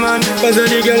no wild man. Cause all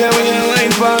the girl I want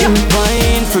wine for.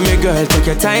 Wine for me girl, take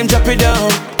your time, drop it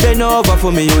down. Bend over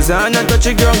for me, use hand and touch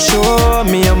the ground. Show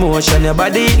me emotion, your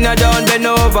body it not down. Bend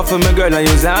over for me girl and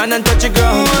use hand and touch the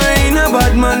ground. Wine a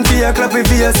bad man for your clappy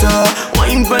face.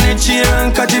 Wine for the chair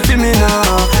and catch it for me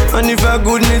now. And if a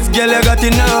goodness girl you got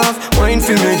enough. Wine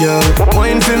for me girl,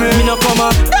 wine for me. Me no come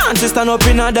a dance, stand up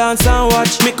in a dance and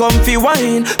watch. Me come fi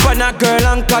wine, for that girl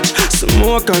and catch.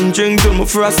 Smoke and drink to my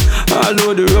frost.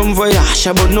 Although the rum for yash,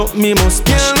 but not me must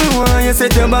push. Girl, why you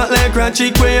set your back like a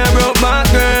chick where you broke back?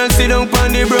 Girl, sit down on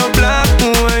the broke black.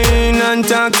 Wine and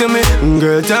talk to me.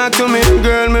 Girl, talk to me.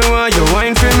 Girl, me want you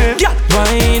wine for me. Yeah.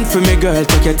 Wine for me, girl,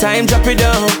 take your time, drop it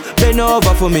down. Bend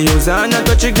over for me, use hand and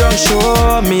touch the ground.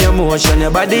 Show me emotion,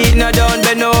 your body it not down.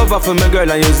 Bend over for me, girl,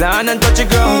 and use hand and touch the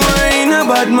ground. Wine a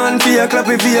bad man for your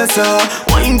clappy face.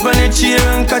 Wine for the chair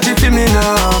and catch it for me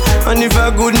now. And if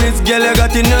a goodness girl you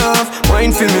got enough.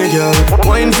 Wine for me, girl,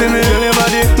 wine for me. Girl, your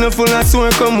body no full of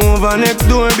sweat, come over next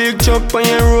door. Big truck on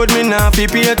your road, me nah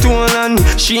fi pay toll. And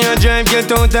she a drive,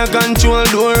 get out of control.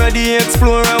 Door of the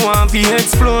Explorer, want fi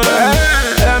explore.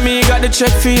 Me got the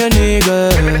check for your nigga.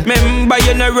 Remember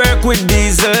you no work with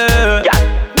diesel.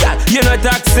 You no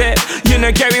taxi, you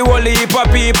no carry whole heap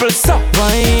of people. So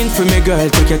wine for me girl,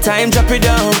 take your time, drop it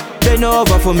down. Bend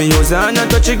over for me, use hand and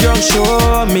touch the ground.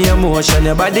 Show me emotion,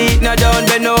 your body it not down.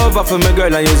 Bend over for me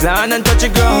girl and use hand and touch the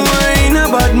ground. Wine a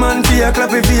bad man for your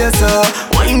clappy face.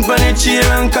 Wine for the chair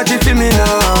and catch it for me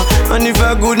now. And if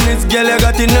a goodness girl you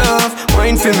got enough.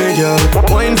 Wine for me girl,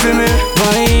 wine for me.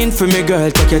 Wine for me girl,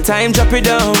 take your time, drop it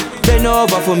down. Bend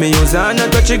over for me, use hand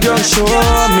and touch the ground. Show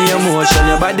me emotion,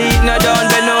 your body it not down.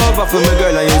 Bend over for me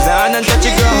girl and use hand and touch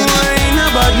the ground. Wine a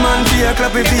bad man for your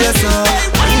clappy face.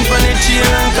 Wine for the chair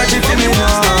and catch it for me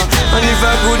now. And if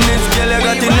a goodness girl you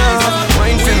got enough.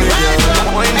 Wine for me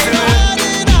girl, wine for me.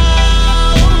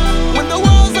 When the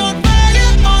world's on fire,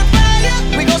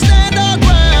 we gon' stand our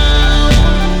ground.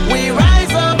 We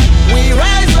rise up, we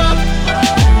rise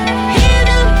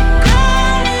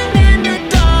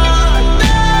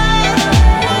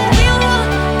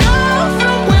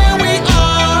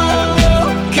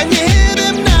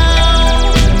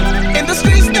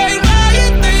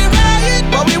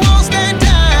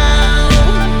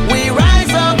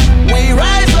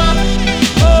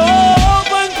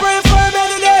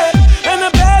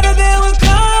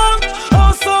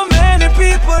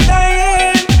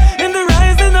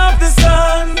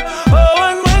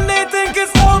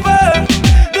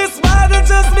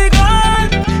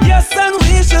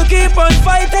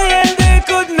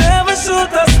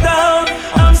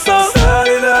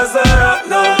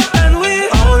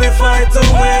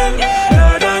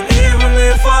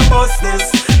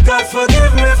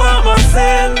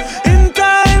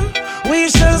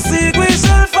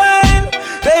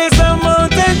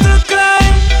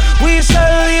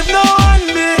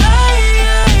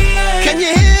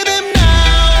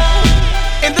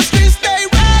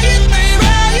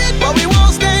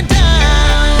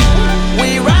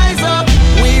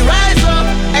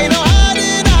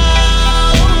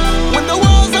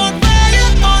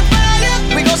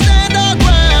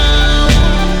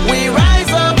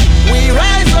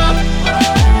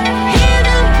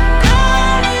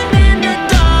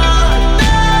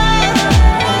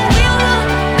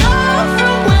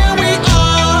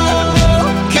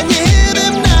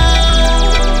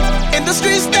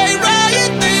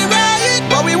riot,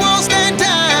 but we won't stand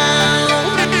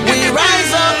down. We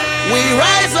rise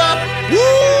up, woo.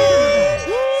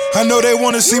 I know they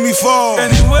wanna see me fall.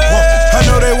 Anyway. I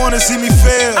know they wanna see me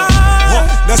fail.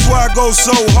 That's why I go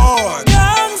so hard.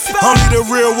 Only the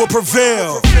real will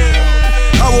prevail.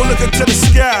 I will look into the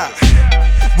sky.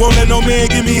 Won't let no man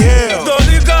give me hell.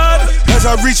 As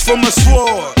I reach for my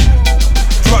sword,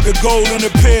 drop the gold in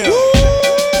the pill.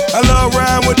 I love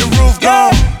riding with the roof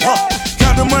gone.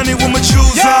 Got the money with my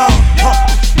shoes on.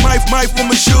 Mic with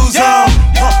my shoes on.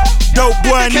 Dope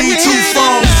boy, need 2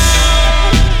 phones.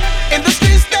 In the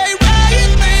streets they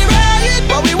riot,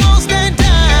 but we won't stand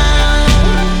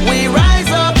down. We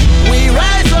rise up,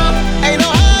 ain't no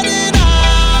hiding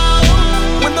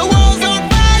out. When the world's on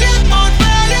fire,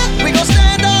 we gon'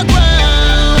 stand our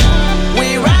ground.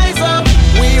 We rise up.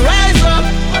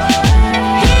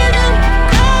 Hear them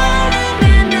calling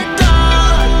in the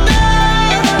dark.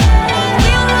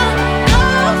 We'll not go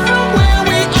from where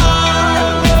we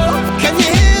are. Can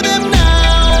you hear them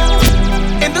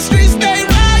now? In the streets they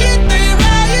riot,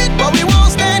 but we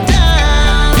won't stand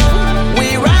down.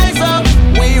 We rise up.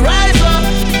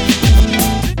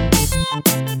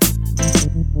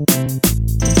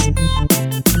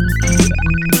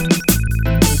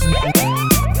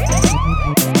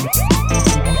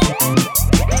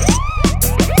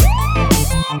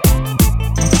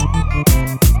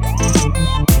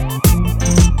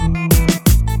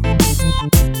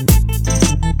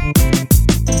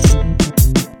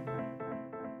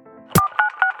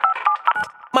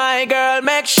 My girl,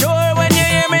 make sure when you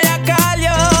hear me, I call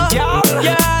you.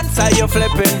 You answer your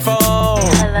flipping phone.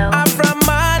 I'm from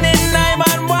morning, I'm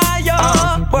on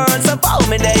wire. Words about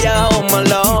me, they are home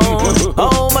alone.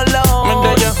 Home alone.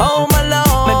 Home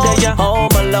alone.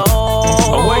 Home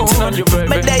alone. I'm waiting on you, baby.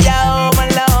 Me they are home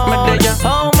alone.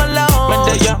 Home alone.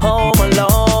 Home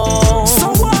alone. So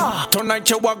what? Tonight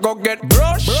you walk go get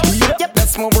brushed. Yep,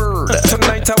 that's my word.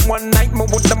 Tonight I one night, more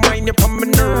with the mind upon my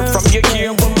nerve. From your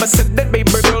ear when I said that,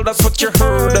 baby girl, that's what you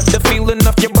heard. The feeling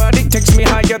of your body takes me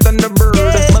higher than the bird.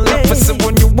 My love is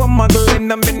when you are my girl in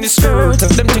the mini skirt.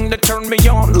 Them thing that turn me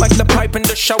on like the pipe in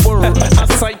the shower. A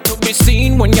sight to be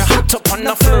seen when you're hot up on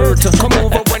the flirt. Come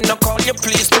over when I call you,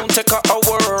 please don't take a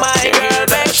hour. My girl,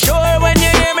 make sure when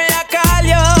you hear me, I call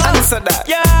you. Answer that.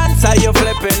 You answer your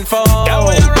flipping phone.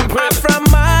 I'm from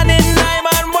morning, I'm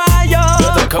on wire.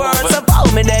 Words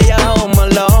about me, they are home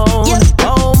alone.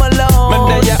 Home alone. Me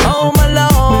they are home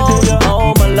alone.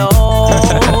 Home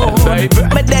alone. Baby.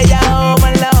 Me they are home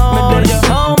alone.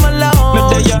 Home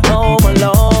alone. Home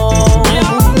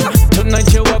alone. Tonight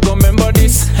you are gonna remember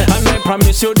this, and I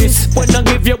promise you this. When I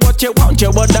give you what you want, you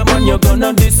other man you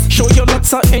gonna this. Show you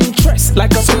lots of interest,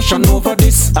 like a cushion over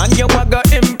this, and you are gonna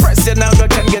impress. You now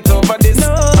can get over this.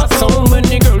 So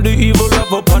many girls, the evil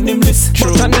love upon him list.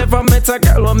 But I never met a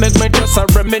girl who make me just a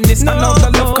reminisce. And now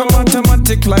the love come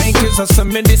automatic like it's a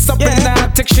semi-this. Up in the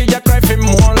attic, she a cry for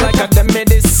more like a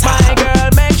demi-this. My girl,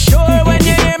 make sure when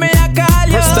you hear me, I call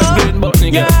you. Press the green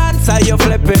button, you answer your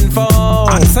flipping phone.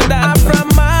 Answer that. I'm from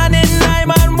morning, I'm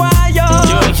on wire.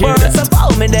 Words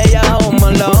about me, they are home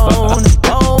alone.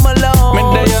 Home alone. Me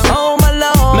they are home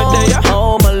alone. Me they are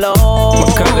home alone.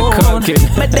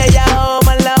 Me they are home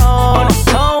alone.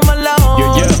 Home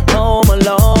alone. Home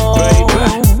alone. Baby,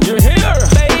 you here?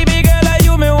 Baby girl, are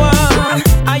you me want?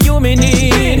 Are you me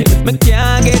need? Me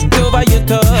can't get over your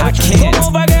touch. I can't.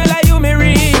 Come over, girl, are you me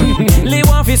ring? Leave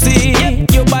one for see.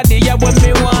 Your body, yeah, when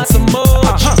me want some more.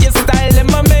 Your style, them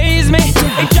amaze me.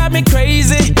 It drive me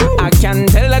crazy. I can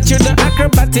tell that you're the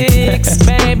acrobatics.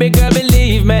 Baby girl,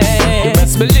 believe me. You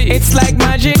best believe. It's like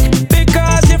magic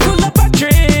because you're full of a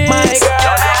tricks. My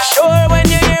girl, make sure when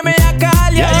you hear me, I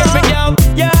call you.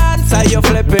 You answer your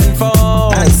flipping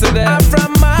phone. Answer that. I'm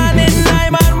from morning,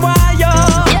 I'm on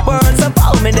wire. Words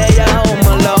about me, they are home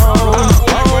alone.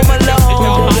 Home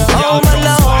alone. Home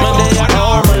alone. Me they are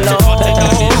home alone. Me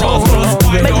they are home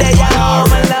alone.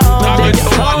 Home alone.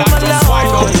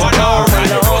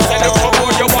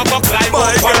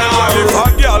 If a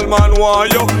girl man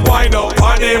want you, wind up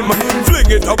on him. Fling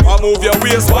it up and move your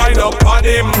waist, wind up on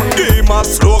him. Give him a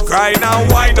slow grind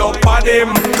and wind up on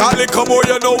him. Call it come on,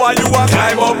 you know why you want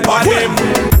climb up on him.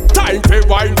 Time for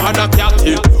wine on a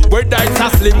catty. Whether it's a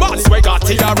slim or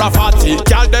swagati or a fatty.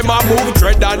 Girl them a move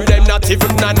dread and them not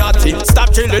even a naughty.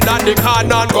 Stop chilling at the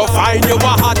corner and go find you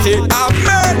a hottie. A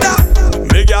murder.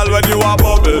 Me girl when you a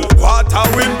bubble, water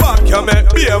with back you make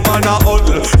be a man a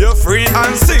huddle. You're free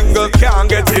and single, can't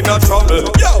get in no trouble.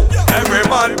 Yo, every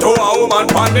man man to a woman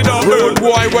pan the double. Rude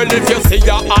boy, well if you see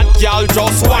a hot girl,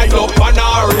 just wind up on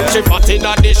her. She fat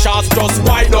inna the shots, just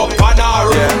wind up on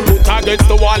her. Put against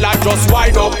the wall and just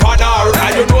wind up on her.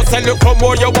 And you know say look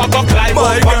more you want to climb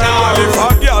my up on girl, her. if a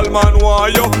girl man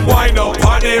want you, wind up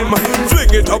on him.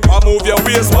 Fling it up and move your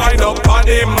waist, wind up on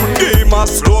him. Give him a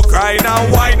slow cry now,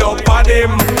 wind up on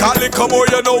him. Call it come over,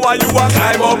 you know why you want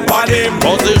climb up on him.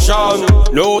 Position,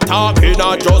 no talking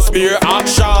or just mere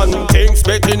action. Things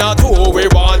split in a two, we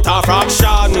want a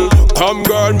fraction. Come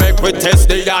girl, make we test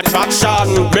the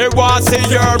attraction. Me want see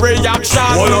your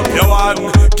reaction. Hold up your one,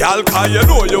 girl, cause you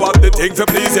know you have the thing to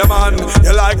please your man.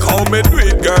 You like how me do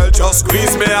it, girl, just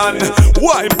squeeze me on.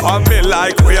 Wine on me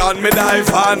like we on me dive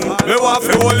on. Me want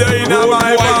to hold you in a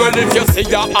my man. Well, if you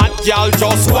see a hot girl,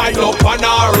 just wind up on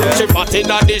her. She fat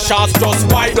inna the shots, just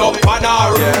wind up on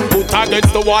her. Put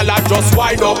against the wall and just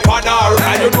wind up on her.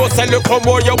 And you know say look how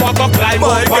more you want to climb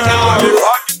up on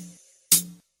her.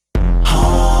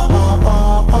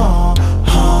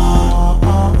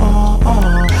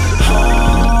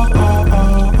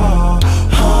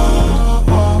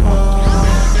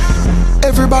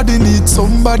 Everybody needs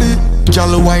somebody.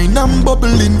 Girl, wine and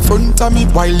bubble in front of me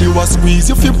while you a squeeze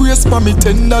your feet brace for me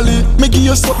tenderly. Me give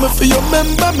you something for you,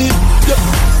 remember me. Yeah.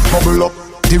 Bubble up,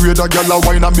 the way the girl a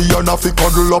wine and me and a fi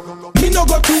cuddle up. Me no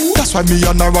go too, that's why me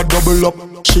and her a double up.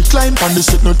 She climb on the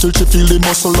seat no till she feel the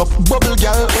muscle up. Bubble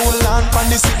girl, hold on on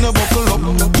the seat no buckle up.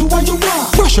 Do what you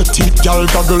want, brush your teeth, girl,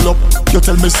 goggle up. You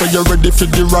tell me say you're ready for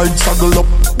the ride, saggle up.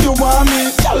 You want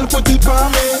me, girl, put it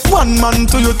on me. One man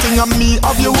to your thing and me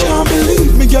have you. Can't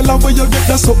believe me, girl, where you get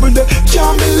that something there.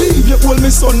 Can't believe you hold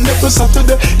me Sunday to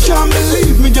Saturday. Can't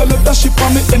believe me, girl, that shit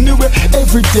on me anyway,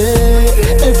 every day,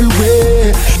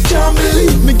 everywhere. Can't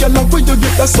believe me, girl, where you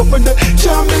get that something there.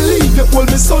 Can't believe you hold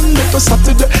me Sunday to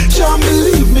Saturday. Can't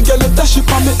believe me, girl, that shit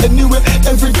on me anyway,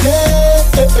 every day.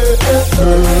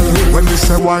 When me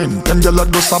say wine, then girl,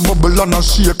 just a bubble and a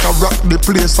shake, a rock the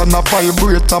place and a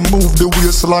vibrate and move the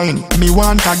waistline. Me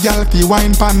want a girl fi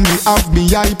wine pan me, have me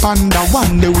eye pan the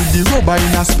one day with the rubber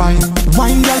in a spine.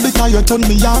 Wine girl because you turn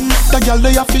me on. The girl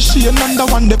they a fish and the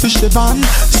one they fish the van.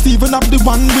 Steven up the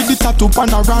one with the tattoo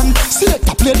pan a run. Select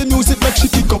to play the music make she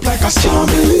kick up like a star. Can't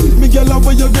believe me girl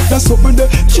where you get that something there.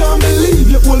 Can't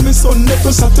believe you hold me Sunday to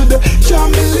Saturday.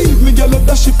 Can't believe me girl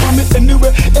that shit on me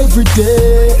anyway, every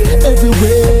day,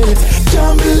 everywhere.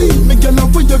 Can't believe me girl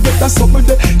where you get that something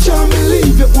there. Can't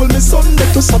believe you hold me Sunday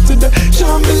to Saturday.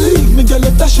 Can't believe me girl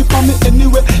that shit on me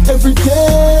anyway, every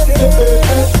day.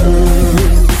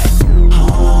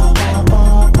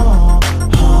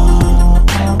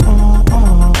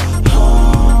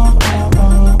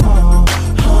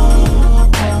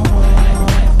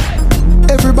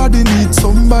 Everybody needs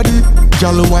somebody.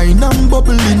 Girl, wine and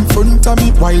bubble in front of me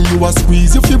while you a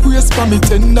squeeze your brace for me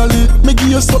tenderly. Me give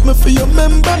you something for you,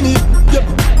 remember me. Yep.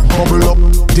 Bubble up,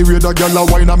 the way the girl a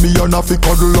wine and me and a fi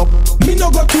cuddle up. Me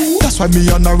no go too, that's why me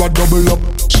and her a double up.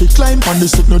 She climb on the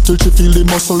seat no till she feel the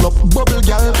muscle up. Bubble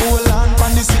girl, hold on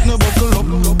on the seat no buckle up.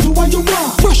 Do what you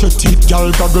want, brush your teeth, girl,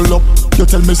 goggle up. You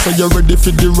tell me say you're ready for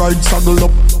the ride, saggle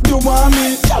up. You want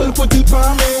me, girl, put it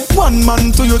on me. One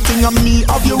man to your thing and me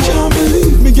have you. Can't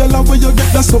believe me, girl, where you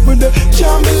get that something there.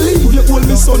 Can't believe you hold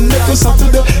me Sunday to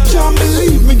Saturday. Can't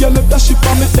believe me, girl, that shit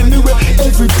on me anyway,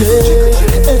 every day,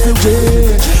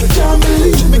 everywhere. Can't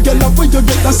believe me, girl, where you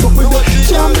get that something there.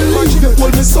 Can't believe you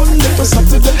hold me Sunday to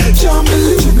Saturday. Can't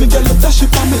believe me, girl, that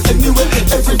shit on me anyway,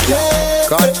 every day.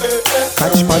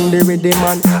 Catch pan the rhythm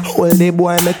man, hold the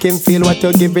boy, make him feel what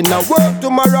you're giving. Now work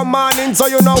tomorrow morning, so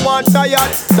you know want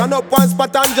tired. Stand up one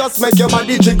spot and just make your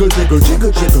body jiggle, jiggle,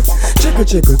 jiggle, jiggle, jiggle,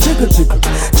 jiggle, jiggle, jiggle,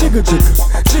 jiggle, jiggle,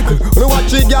 jiggle. When you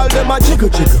watch the girl, them a jiggle,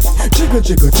 jiggle, jiggle,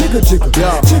 jiggle, jiggle, jiggle,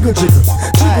 jiggle, jiggle,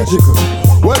 jiggle, jiggle.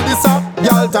 Well, this a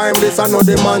girl time, this a no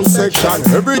demand section.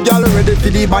 Every girl ready for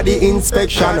the body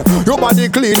inspection. Your body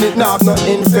clean, it not have no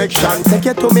infection. Take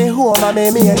you to me home and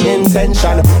make me an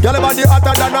intention. Girl, your body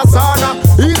hotter than a sauna.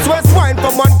 East west wine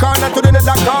from one corner to the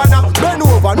other corner. Bend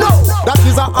over, no, that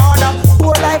is a order.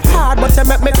 Poor life hard, but you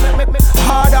make me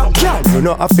harder. Girl, you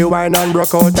know I feel wine and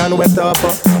broke out and wet up.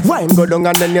 Wine go down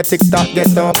and then your TikTok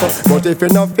get up. But if you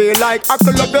not feel like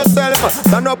huckle up yourself,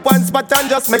 stand up one spot and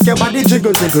just make your body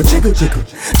jiggle, jiggle, jiggle, jiggle,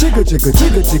 jiggle, jiggle,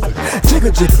 jiggle, jiggle,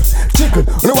 jiggle, jiggle, jiggle.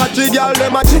 You know what the girl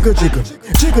them a jiggle, jiggle,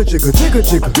 jiggle, jiggle, jiggle,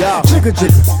 jiggle, jiggle,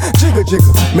 jiggle, jiggle,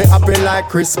 jiggle. Me happy like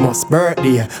Christmas,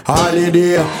 birthday,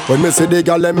 holiday. When me see the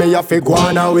girl them me have to go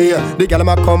on away. The girl them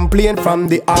a complain from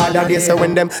the other day. So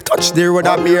when them touch the road,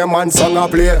 a mere man song a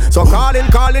play. So calling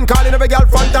every girl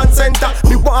front and center.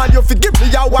 Me want you to give me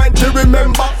a wine to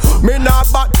remember. Me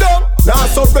not back down, not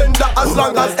surrender. As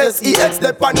long as SEX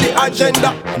step on the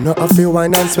agenda. No I feel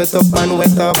wine and sweat up and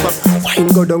wet up. Wine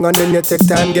go down and then you take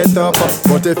time get up.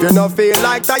 But if you not feel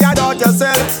like tired out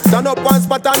yourself, stand up one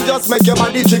spot and just make your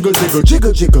body jiggle, jiggle,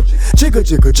 jiggle, jiggle, jiggle,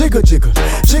 jiggle, jiggle, jiggle,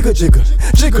 jiggle, jiggle,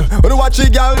 jiggle. When you watch the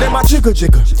girl, them a jiggle,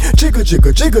 jiggle, jiggle,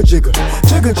 jiggle, jiggle, jiggle,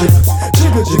 jiggle, jiggle,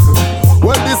 jiggle, jiggle.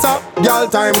 Well, this a girl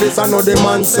time, this a no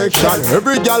demand section.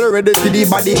 Every girl ready for the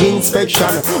body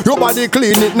inspection. Your body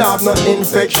clean, it not have no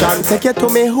infection. Take you to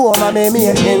me home and make me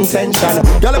an intention.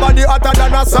 Girl body hotter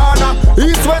than a sauna.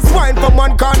 East west wine from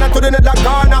one corner to the other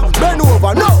corner. Bend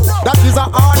over, no, that is a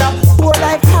order. Poor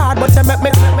like hard, but you make me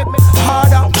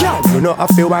harder. Girl, you know I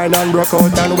feel wine and broke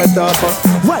out and wet up.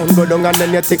 Wine go down and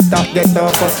then your TikTok get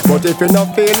up. But if you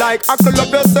not feel like huckle up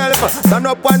yourself, stand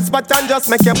up one spot and just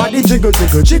make your body jiggle,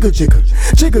 jiggle, jiggle,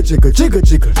 jiggle, jiggle, jiggle, jiggle,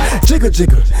 jiggle, jiggle,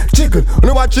 jiggle, jiggle. You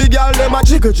know what you girl them a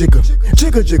jiggle, jiggle,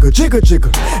 jiggle, jiggle, jiggle,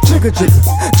 jiggle, jiggle, jiggle,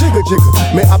 jiggle, jiggle.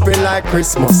 Me happy like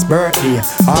Christmas, birthday,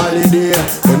 holiday.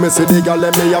 When me see the girl,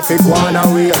 let me have to go on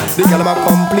away. The girl ma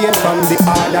complain from the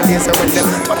other day. So when them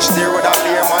touch the road, I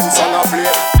play one song I play.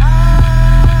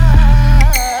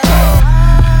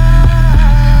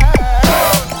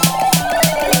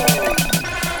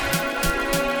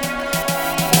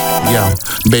 Yo,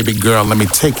 baby girl, let me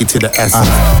take you to the essence.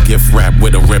 Gift wrap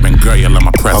with a ribbon, girl, you love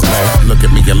my presence. Look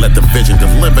at me and let the vision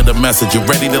deliver the message. You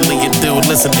ready to lead it, dude?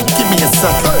 Listen and give me a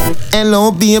second.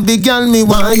 Hello, baby girl, me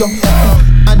want you.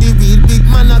 I the real big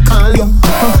man, I call you.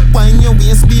 Wine your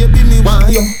waist, baby, me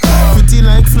want you. Pretty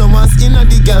like flowers in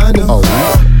the garden.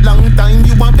 Long time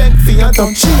you want beg for your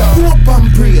touch. She a hope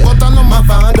and pray, but I know my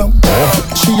father.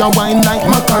 She a wine like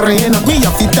Macarena. Me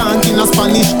a fit tank in a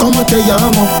Spanish, como te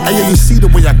llamo. Hey, you see the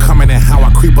way I come in and how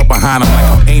I creep up behind them, like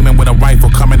I'm aiming with a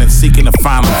rifle, coming and seeking to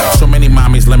find them. So many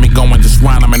mommies let me go and just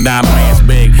run them and down them. Man's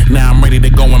big. Now I'm ready to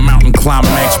go and mountain climb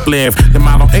and explode. The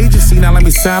model agency, now let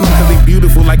me sign them, cause they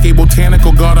beautiful like a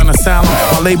botanical garden asylum.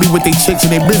 While they be with they chicks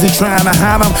and they busy trying to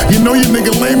hide them. You know you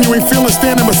nigga lame, you ain't feeling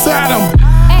standing beside them.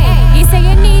 Hey, you say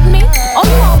you need me? Oh,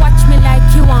 you wanna watch me like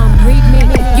you wanna breed me?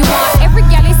 You want every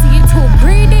gal you see you too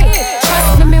greedy.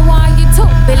 Trust me want you to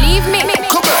believe me.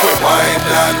 Come back with wine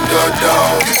and go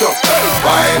down, get up.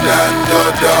 Wine and go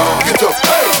down, get up.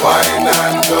 Wine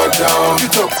and go down,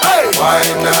 get up.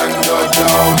 Wine and go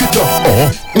down, get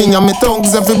up. Me and me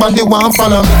thugs, everybody want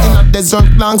follow me in a desert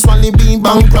long swally bean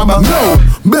bank robber. No,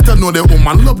 better know the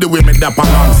woman love the women that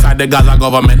alongside the Gaza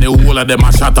government, the whole of them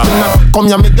a shatter. Come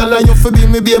here, me girl, and you fi be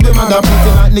me baby mother.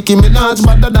 Pretty like Nicki Minaj,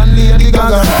 better than Lady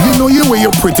Gaga. You know you way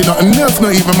you're pretty, nothing else no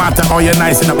even matter. How you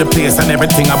nicing up the place and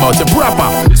everything about you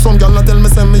proper. Some girl tell me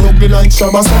say me ugly like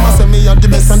Shabba. Some say me a the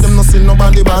best and them no see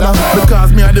nobody bother.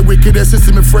 Because me are the wickedest, you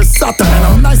see me fresh Saturn. And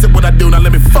I'm nice at what I do, now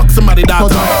let me fuck somebody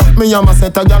daughter. Me and my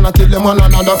set a girl, I kill them one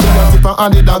another. For your tip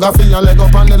and the dagger, for your leg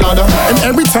up on the ladder. And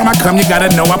every time I come, you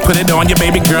gotta know I put it on you,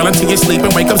 baby girl, until you sleep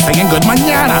and wake up saying good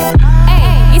mañana.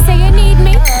 Hey, you say you need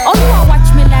me? Oh, you wanna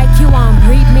watch me like you wanna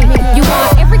breed me? You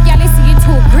want every gal you see you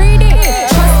too greedy.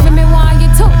 Trust me want you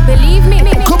to believe me.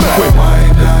 Come back with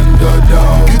wine and go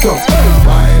down, get up.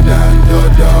 Wine and go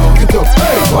down, get up.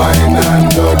 Wine and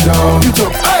go down, get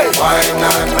up. Wine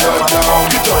and go down,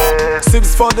 get up.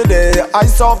 Sips for the day,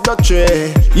 ice off the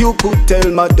tray. You could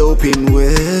tell my doping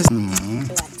ways.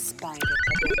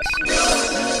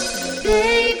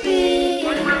 Baby,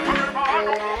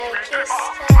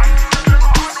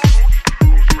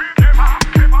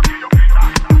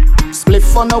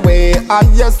 Spliff on the way,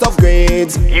 highest of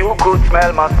grades. You could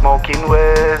smell my smoking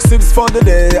ways. Sips for the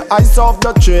day, ice off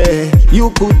the tray. You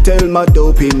could tell my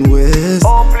doping ways.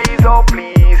 Oh please, oh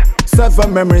please.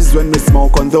 7 memories when we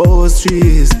smoke on those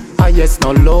trees. Highest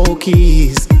no low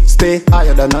keys. Stay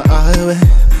higher than the highway.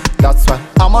 That's why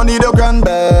I'ma need a grand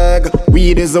bag.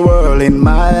 Weed is the world in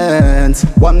my hands.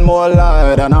 One more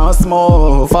light and I'll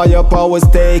smoke. Firepower's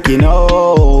taking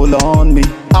hold on me.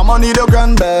 I'ma need a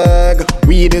grand bag.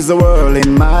 Weed is the world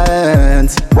in my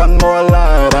hands. One more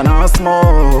light and I'll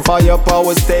smoke.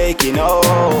 Firepower's taking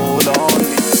hold on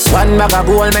me. One bag of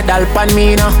gold medal pan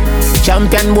me now.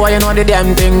 Champion boy, you know the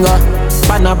damn thing.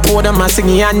 Pan a podium and sing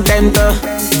the anthem to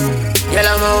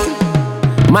Yellow Moon.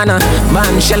 Man,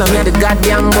 shell me the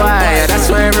goddamn boy. That's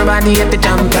why everybody at the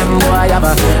champion boy. Have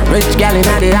a rich gal in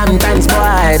the Hamptons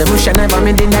boy. The bush never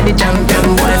made in the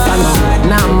champion boy.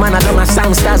 Now man, I do my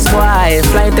songsters boy.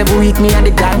 Flight every week me at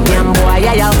the goddamn boy.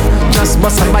 Yeah, yeah. Just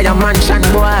bust up by a mansion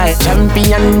boy.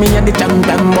 Champion me at the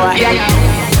champion boy. Yeah,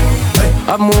 yeah.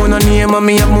 I'm on a name and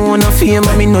me I'm on a fame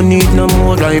and me no need no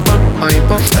more hyper.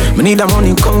 Me need a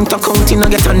money counting I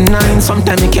get a 9.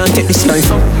 Sometimes me can't take this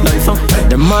life up.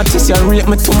 Them artists you rate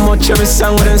me too much. Every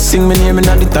song when they sing me name in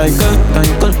the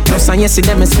title. Plus and yes see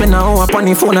them me spend a hour upon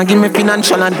the phone and give me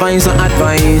financial advice.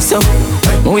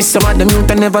 We some of them youth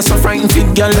and never so frightened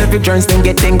fit girl. Every joints then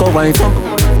get then go wife up.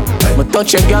 Me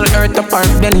touch a girl hurt apart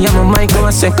belly and my mic go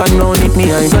a second round hit me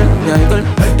high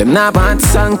girl. Them nah bad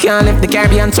song can't lift the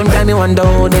Caribbean. Sometime me wonder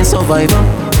how they survive.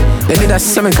 They did a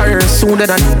semi career sooner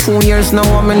than 2 years now.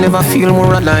 I never feel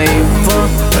more alive.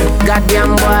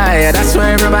 Goddamn boy, that's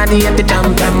why everybody at the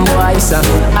champion boy. So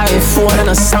iPhone and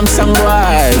a Samsung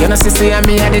boy. You know see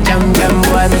me at the champion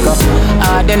boy. Because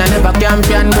then I never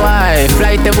champion boy.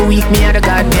 Flight every week me at the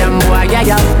goddamn boy.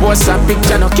 Yeah, post a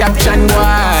picture no caption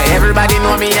boy. Everybody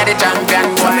know me at the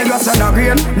champion boy. Me got no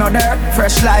green, no dirt,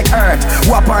 fresh like earth.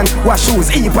 Weapon, wash shoes,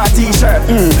 heap a t-shirt.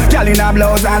 Girl in a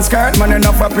blouse and skirt, man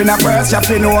enough up in a purse. You have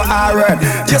to know I read.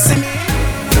 You see me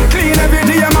clean every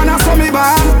day, man, I saw me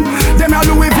bad. Them a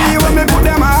Louis V when me put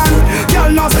them on. Girl,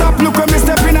 no stop, look when me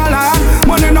step in a land.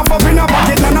 Money enough up in a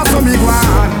pocket, man, I saw me go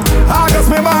on. August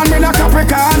me born, me a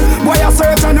Capricorn. Boy, I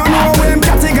search and you know where him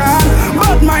catty gone.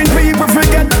 But mind people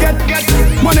forget, get.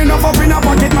 Money enough up in a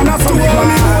pocket, man, I saw me go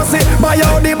on. Buy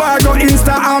out the bar, go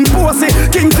Insta and post it.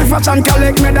 King to fashion,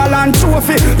 collect medal and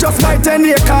trophy. Just buy 10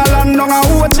 acre land, don't a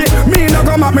watch it. Me no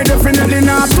come at me, definitely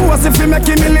not toast. If you make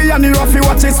a million, you have to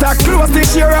watch it stack close.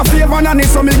 This year a favor and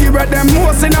so me give them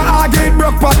most. In a arcade,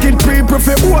 broke pocket, people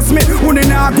fi host me. Who they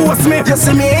not ghost me, you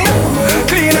see me?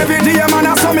 Clean every day, man,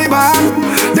 I saw me born.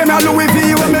 Them a Louis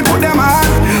V when me put them on.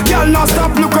 Girl, no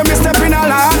stop, look when me step in a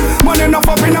land. Money enough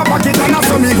up in a pocket and I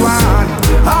saw me go on.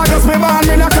 August me born,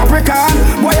 me a Capricorn.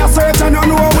 Boy, I search and you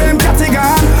know where him catty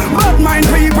gone. But mind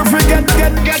people forget,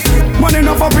 get. Money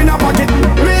enough up in a pocket.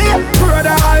 Me,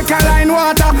 brother, alkaline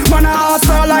water. Man, I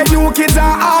hustle like new kids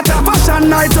and arter. Fashion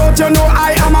night out, you know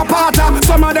I am a parter.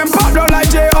 Some of them pop down like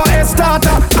JOS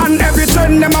starter. And every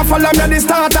trend them a follow me the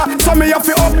starter. So me have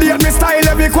to update me style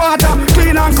every quarter.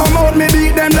 Clean and come out, me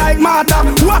beat them like Martha.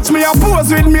 Watch me a pose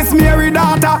with Miss Mary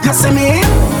daughter. You see me?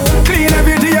 Clean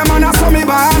every day, man, I saw me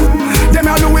born. Them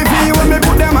a Louis V when me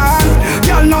put them on.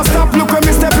 Girl, no stop, look when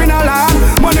me step in a land.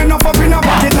 Money enough up in a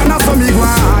pocket and I saw me go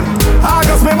on.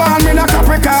 August me born, me a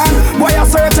Capricorn. Boy, I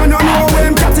search and you know where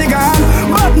him catty gone.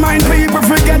 But mind people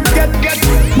forget, get.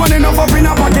 Money enough up in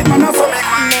a pocket, man, I saw me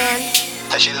go on.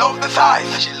 Does she love the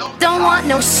thighs? Don't want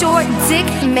no short dick,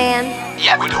 man.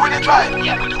 Yeah, we're doing it right.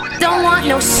 Don't want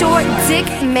no short dick,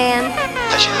 man.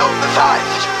 Does she love the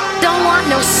thighs? Don't want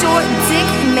no short dick,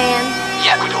 man.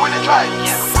 Yeah, we're doing it right.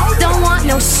 Don't want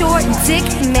no short dick,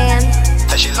 man.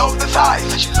 Does she love the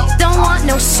thighs? Don't want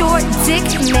no short dick,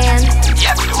 man.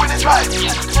 Yeah, we're doing it right.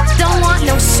 Don't want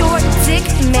no short dick,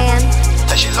 man.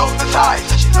 Does she love the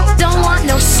thighs? Don't want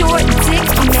no short dick,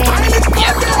 man.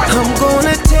 Yeah, we're doing it. I'm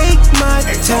gonna take my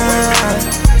time.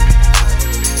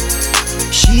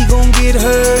 She gon' get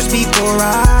hers before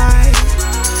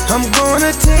I'm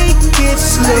gonna take it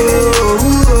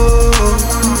slow.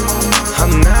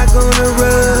 I'm not gonna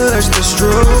rush the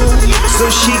stroke, so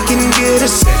she can get a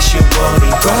sexual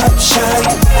eruption.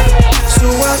 So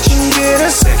I can get a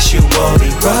sexual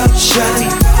eruption.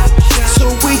 So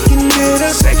we can get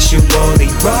a sexual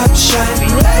eruption.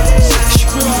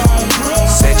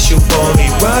 Sexual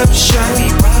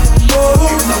eruption.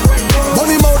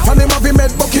 Money mouth and him have him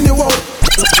head bucking you out.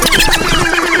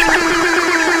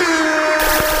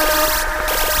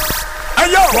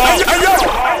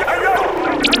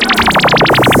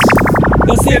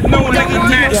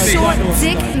 Short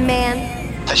dick, man.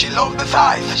 Does she love the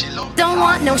thighs? Don't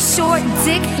want no short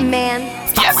dick, man.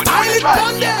 Yeah, we're doing it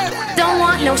right. Don't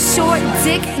want no short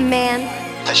dick, man.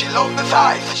 Does she love the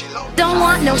thighs? Don't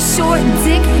want no short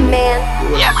dick, man.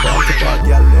 Yeah, we're doing it right.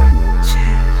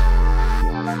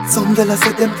 Some girls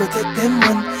say them protect them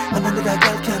one, and another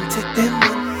girl can't take them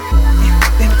one.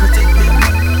 Them protect them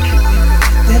one.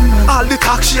 All the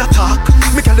talk she a talk,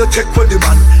 me girl you take when the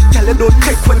man. Girl you don't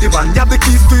take when the man. You have the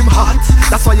keys to him heart,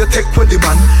 that's why you take when the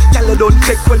man. Girl you don't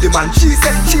take when the man. She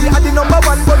said she had the number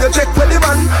one, but you take when the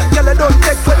man. Girl you don't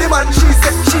take when the man. She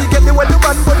said she get the when the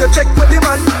man, but you take when the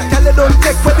man. Girl you don't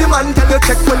take when the man. Girl you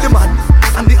take when the man.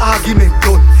 And the argument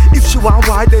done. If she want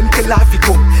war, then tell her fi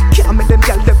come. Can't make them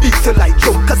girl they beat you like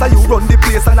drum. Cause you run the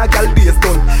place and a girl base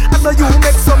done. And now you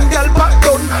make some girl back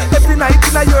down. Every night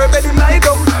in a your bed him lie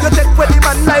down. You take when the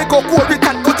man like go quarry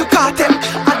and go to cartel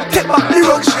and take back the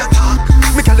rug. She attack.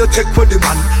 Me girl you take when the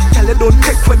man. Girl you don't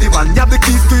take when the man. You have the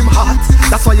keys to him heart,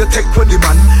 that's why you take when the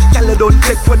man. Girl you don't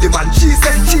take when the man. She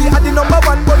said she had the number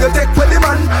one, but you take when the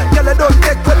man. Girl you don't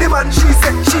take when the man. She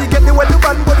said she get the when the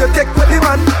man, but you take when the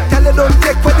man. Girl you don't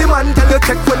take when the man. Girl you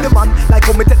take when the man. Like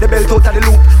when me take the belt belt out of the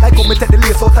loop. Like how me take the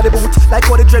lace out of the boot. Like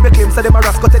how the dread me claim say them a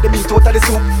rascal take the meat out of the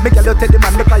soup. Me girl you take the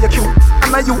man, me call you cute. And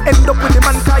now you end up with the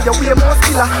man call you way more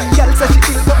killer. Girl say she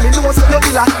ill but me know so you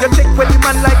killer. You take with the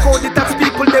man like how the tax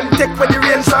people them take with the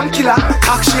rain from killer.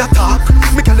 Talk she a talk,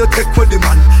 me girl you take with the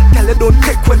man. Girl you don't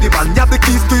take with the man. You have the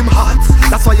keys to him heart.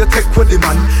 That's why you take with the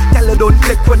man. Girl you don't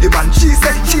take with the man. She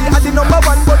said she had the number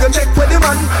one, but you take with the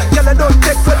man. Girl you don't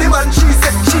take with the man. She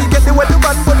said she get the with the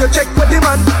man, but you take with the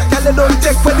man. Girl you don't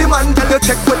take with the man. Girl you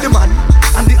take with the man.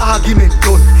 And the argument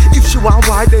done. If she want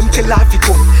war, then tell her to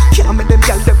come. Can't make them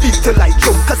girl the beat to like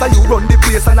drum. Cause you run the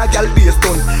place and a girl base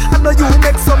done. I know you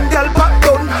make some girl back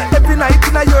down. Every night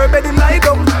in a your bed him lie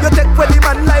down. You take with the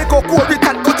man like a Corey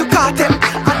can go to cartel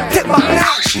and take back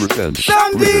now.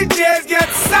 Some DJs get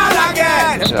sad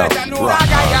again. Better know that.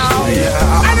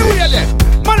 Anyway then,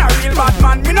 man a real bad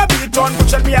man. Me no beat on,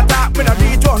 but me attack. Me no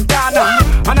beat on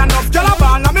Ghana. And enough girl a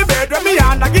ball on me bed when me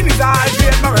hand a Guinness high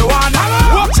grade marijuana.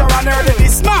 Watch her on early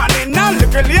this morning. And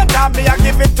look later me a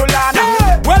give it to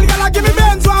Lana. Well girl a give me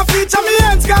Benz one feature me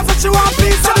hands cause she want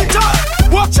piece of the top.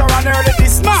 Watch her on early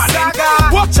this morning.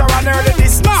 Watch her on early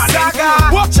this morning.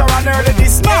 Watch her on early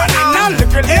this morning. And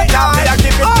look later me a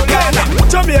give it to Lana.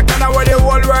 Jamaican where the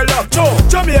whole world up.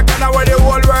 Jamaican where the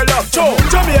whole world up.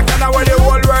 Jamaican where the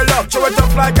whole world up. Show it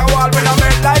up like a wall when I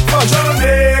made like fudge.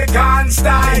 Jamaican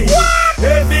style.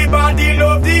 Everybody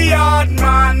love the hard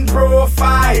man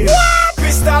profile.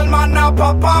 Crystal man a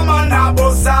papa man a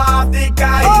bust off the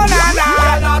kite. Oh na na.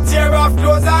 Girl a tear off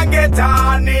clothes and get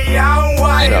honey and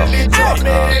wildly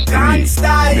Jamaican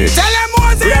style. Tell them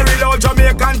Moses. Very low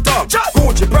Jamaican talk.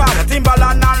 Gucci, Prada,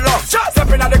 Timberland and Love.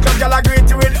 Stepping at the club, girl a greet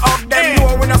you with up. Them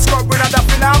know we no scrub, we no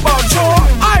dapping and bug.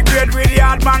 I grade with the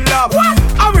hard man love.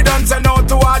 And we don't say no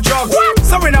to our drugs.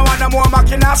 So we no want no more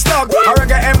macking and slug. A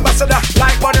reggae ambassador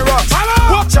like Bunny Rocks.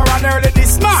 Watch her on early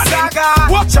this morning.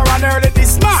 Watch her on early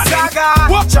this morning.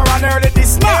 Watch her on early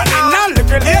this morning. Now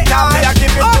look at later, me a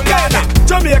give it to Lana.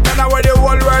 Jamaican where the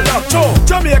whole world up.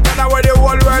 Jamaican where the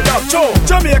whole world up.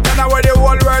 Jamaican where the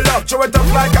whole world up. Show it up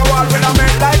like a wall when I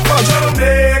make like fudge.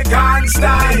 Jamaican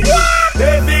style.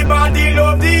 Everybody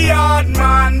love the hard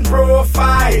man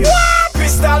profile.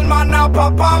 Crystal man a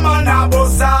papa man a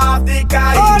bust off the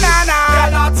kite. Oh na na.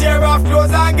 Girl a tear off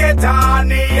clothes and get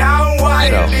honey and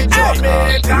wildly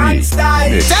Jamaican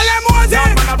style. Tell them Moses.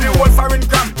 Yard man a be old foreign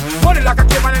cramp. Money like a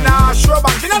cayman in a show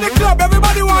bank. Inna the club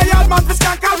everybody want yard man for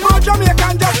skank and for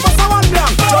Jamaican just bust a one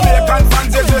blank. Jamaican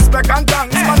fans is respect and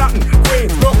thanks. Manhattan,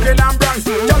 Queens, Brooklyn and Bronx,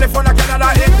 California, Canada,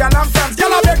 England and France.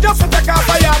 Girl a beg just to take off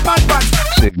a yard man pants.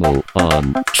 Signal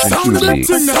on. Sound of that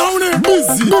thing now.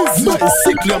 Busy.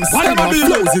 Sickly. I'm saying my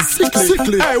flows is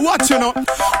sickly. Hey, watch you know.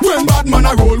 When bad man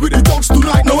I roll with the dogs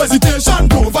tonight, no hesitation.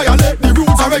 Don't violate the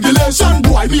rules and regulation.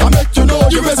 Boy, me I make you know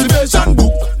the reservation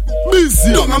book.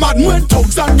 Busy. Don't a mad when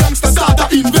thugs and gangsters start a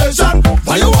invasion.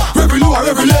 Why you are?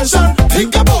 Revelation.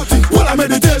 Think about it. Well, a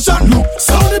meditation. Look,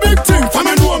 sound the big thing. From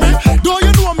you know me. Don't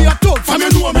you know me a thug? From you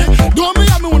know me. Don't me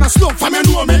have me wanna slug? From you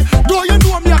know me. Don't you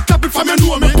know me a clap it? From you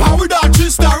know me. Power with that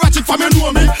 3-star ratchet. From you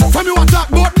know me. From you attack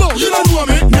bout bow. You don't know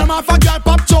me. Name off a girl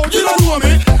pop chow. You don't know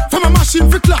me. From a machine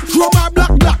for clock. Chroma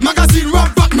black. Magazine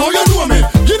rap back. Now you know me.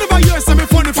 You never hear say me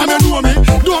funny. From you know me.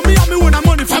 Don't me have me wanna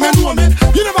money. From you know me.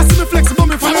 You never see me flexible.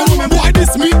 Me from you know me. Boy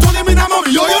this me turn him in a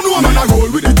mommy. Yo you know me. Man I roll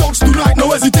with the dogs tonight.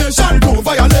 No hesitation. Don't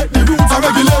violate the rules and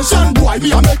regulation. Boy me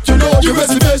I make you know the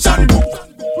reservation book.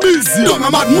 Busy. Don't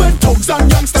a mad when thugs and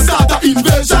gangsters start a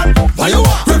invasion. Why you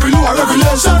are?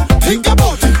 Revelation. Think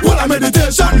about it. Well a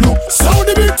meditation. Look, sound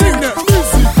the big thing there.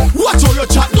 Busy. Watch how you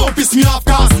chat. Don't piss me off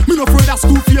cause me no afraid of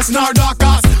school face nor dark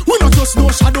cause. We no just no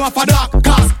shadow of a dark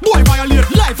cause. Boy violate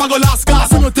life I go last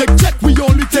cause. We no take check. We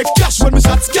only take cash. When me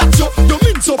shots catch you, you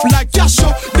mince up like cash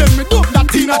you. Then me dump that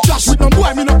in a trash. With no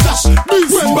boy me no clash.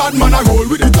 Busy. When bad man I roll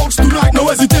with the dogs tonight. No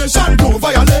hesitation. Don't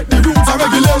violate the rules and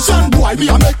regulation. Boy me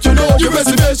I make you know the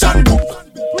reservation book.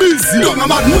 Busy. Don't a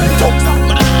mad when thugs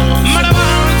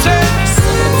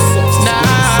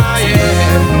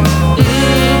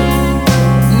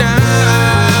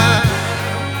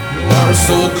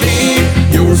so clean,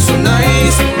 you're so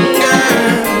nice,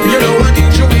 yeah. You know I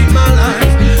need you in my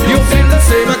life. You feel the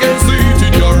same, I can see it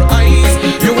in your eyes.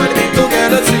 You and me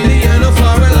together till the end of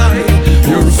our life.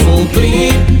 You're so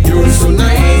clean, you're so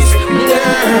nice,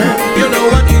 yeah. You know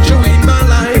I need you in my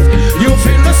life. You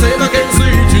feel the same, I can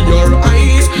see it in your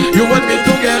eyes. You and me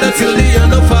together till the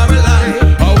end of our life.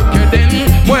 Okay then,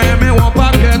 where me want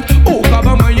packet? Oh,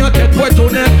 cover my tête pour être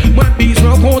honnête. Moi,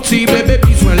 besoin conti, bébé,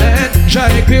 besoin l'aide. J'ai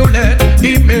écrit au LED.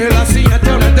 Email, si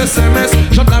internet, SMS.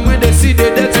 J'en ai moins décidé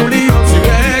d'être sur les en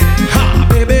direct.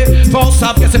 Ha, bébé, faut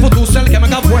savoir que c'est pour tout seul qui m'a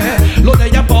gavoué. L'autre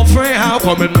y'a pas fait, hein,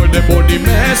 coming with the body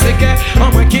messy.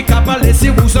 On moi qui capable laisser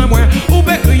vous en moins. Ou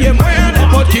bien crier moi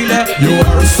n'importe qui là. You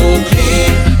are so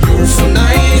clean, you're so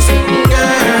nice,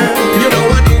 girl. You know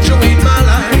I need you in my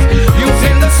life. You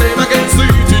feel the same, I can see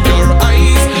it in your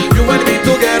eyes. You and me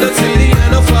together till the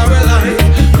end of our life.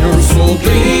 You're so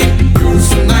clean, you're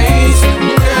so nice,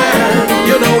 girl.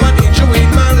 You know I need you in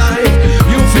my life.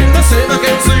 You feel the same, I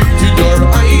can see it in your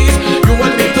eyes. You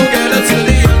and me together till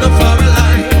the end of our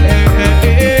life.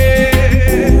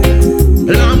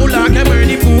 La moula qui meurt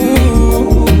du fou,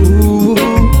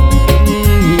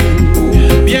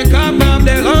 bien capable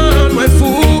de rendre moi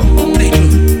fou.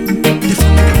 Des fois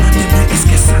me demande est-ce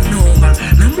que ça normal?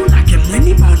 La moula qui meurt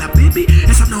ni pas la baby,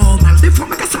 est-ce normal? Des fois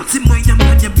me senti moi y'a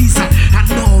man y'a bizarre,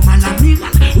 anormal,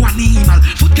 amiral ou animal.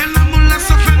 Faut que la moula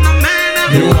soit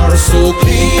phénoménal. You are so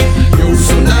clean, you're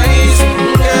so nice,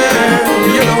 girl.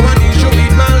 You know I need you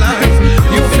in my life.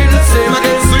 You feel the same, I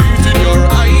can see it in your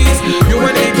eyes. You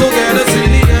and me together till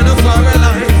the end of our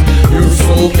life. You're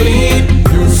so clean,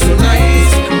 you're so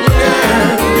nice,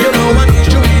 girl. You know I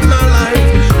need you in my life.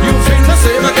 You feel the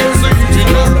same, I can see it in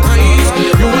your eyes.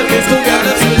 You and me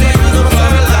together till the end of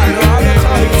our life.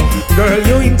 Girl,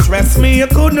 you interest me, I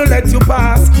couldn't let you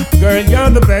pass. Girl, you're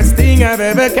the best thing I've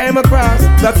ever came across.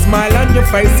 That smile on your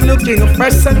face looking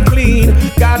fresh and clean.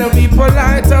 Gotta be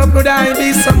polite, how could I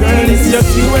be so mean? Girl, it's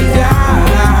just you and I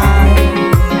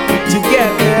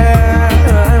together.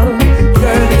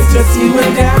 Girl, it's just you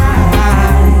and I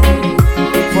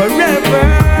forever.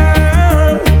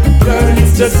 Girl,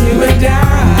 it's just you and I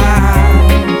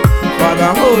for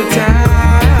the whole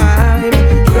time.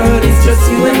 Girl, it's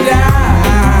just you and I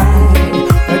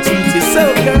treat you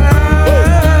so good.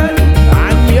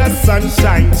 I'm your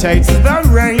sunshine, chase the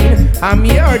rain. I'm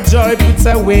your joy, puts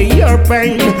away your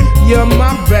pain. You're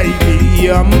my baby,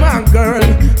 you're my girl.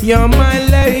 You're my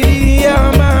lady,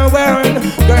 you're my world.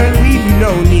 Girl, we've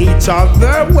known each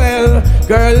other well.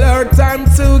 Girl, our time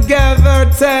together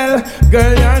tell.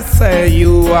 Girl, I say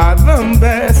you are the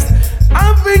best.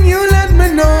 Having you let me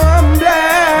know I'm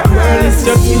blessed. Girl, it's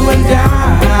just you and I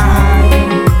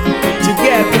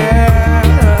together.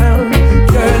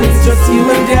 Girl, it's just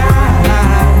you and I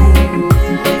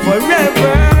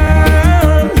forever.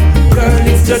 Girl,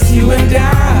 it's just you and I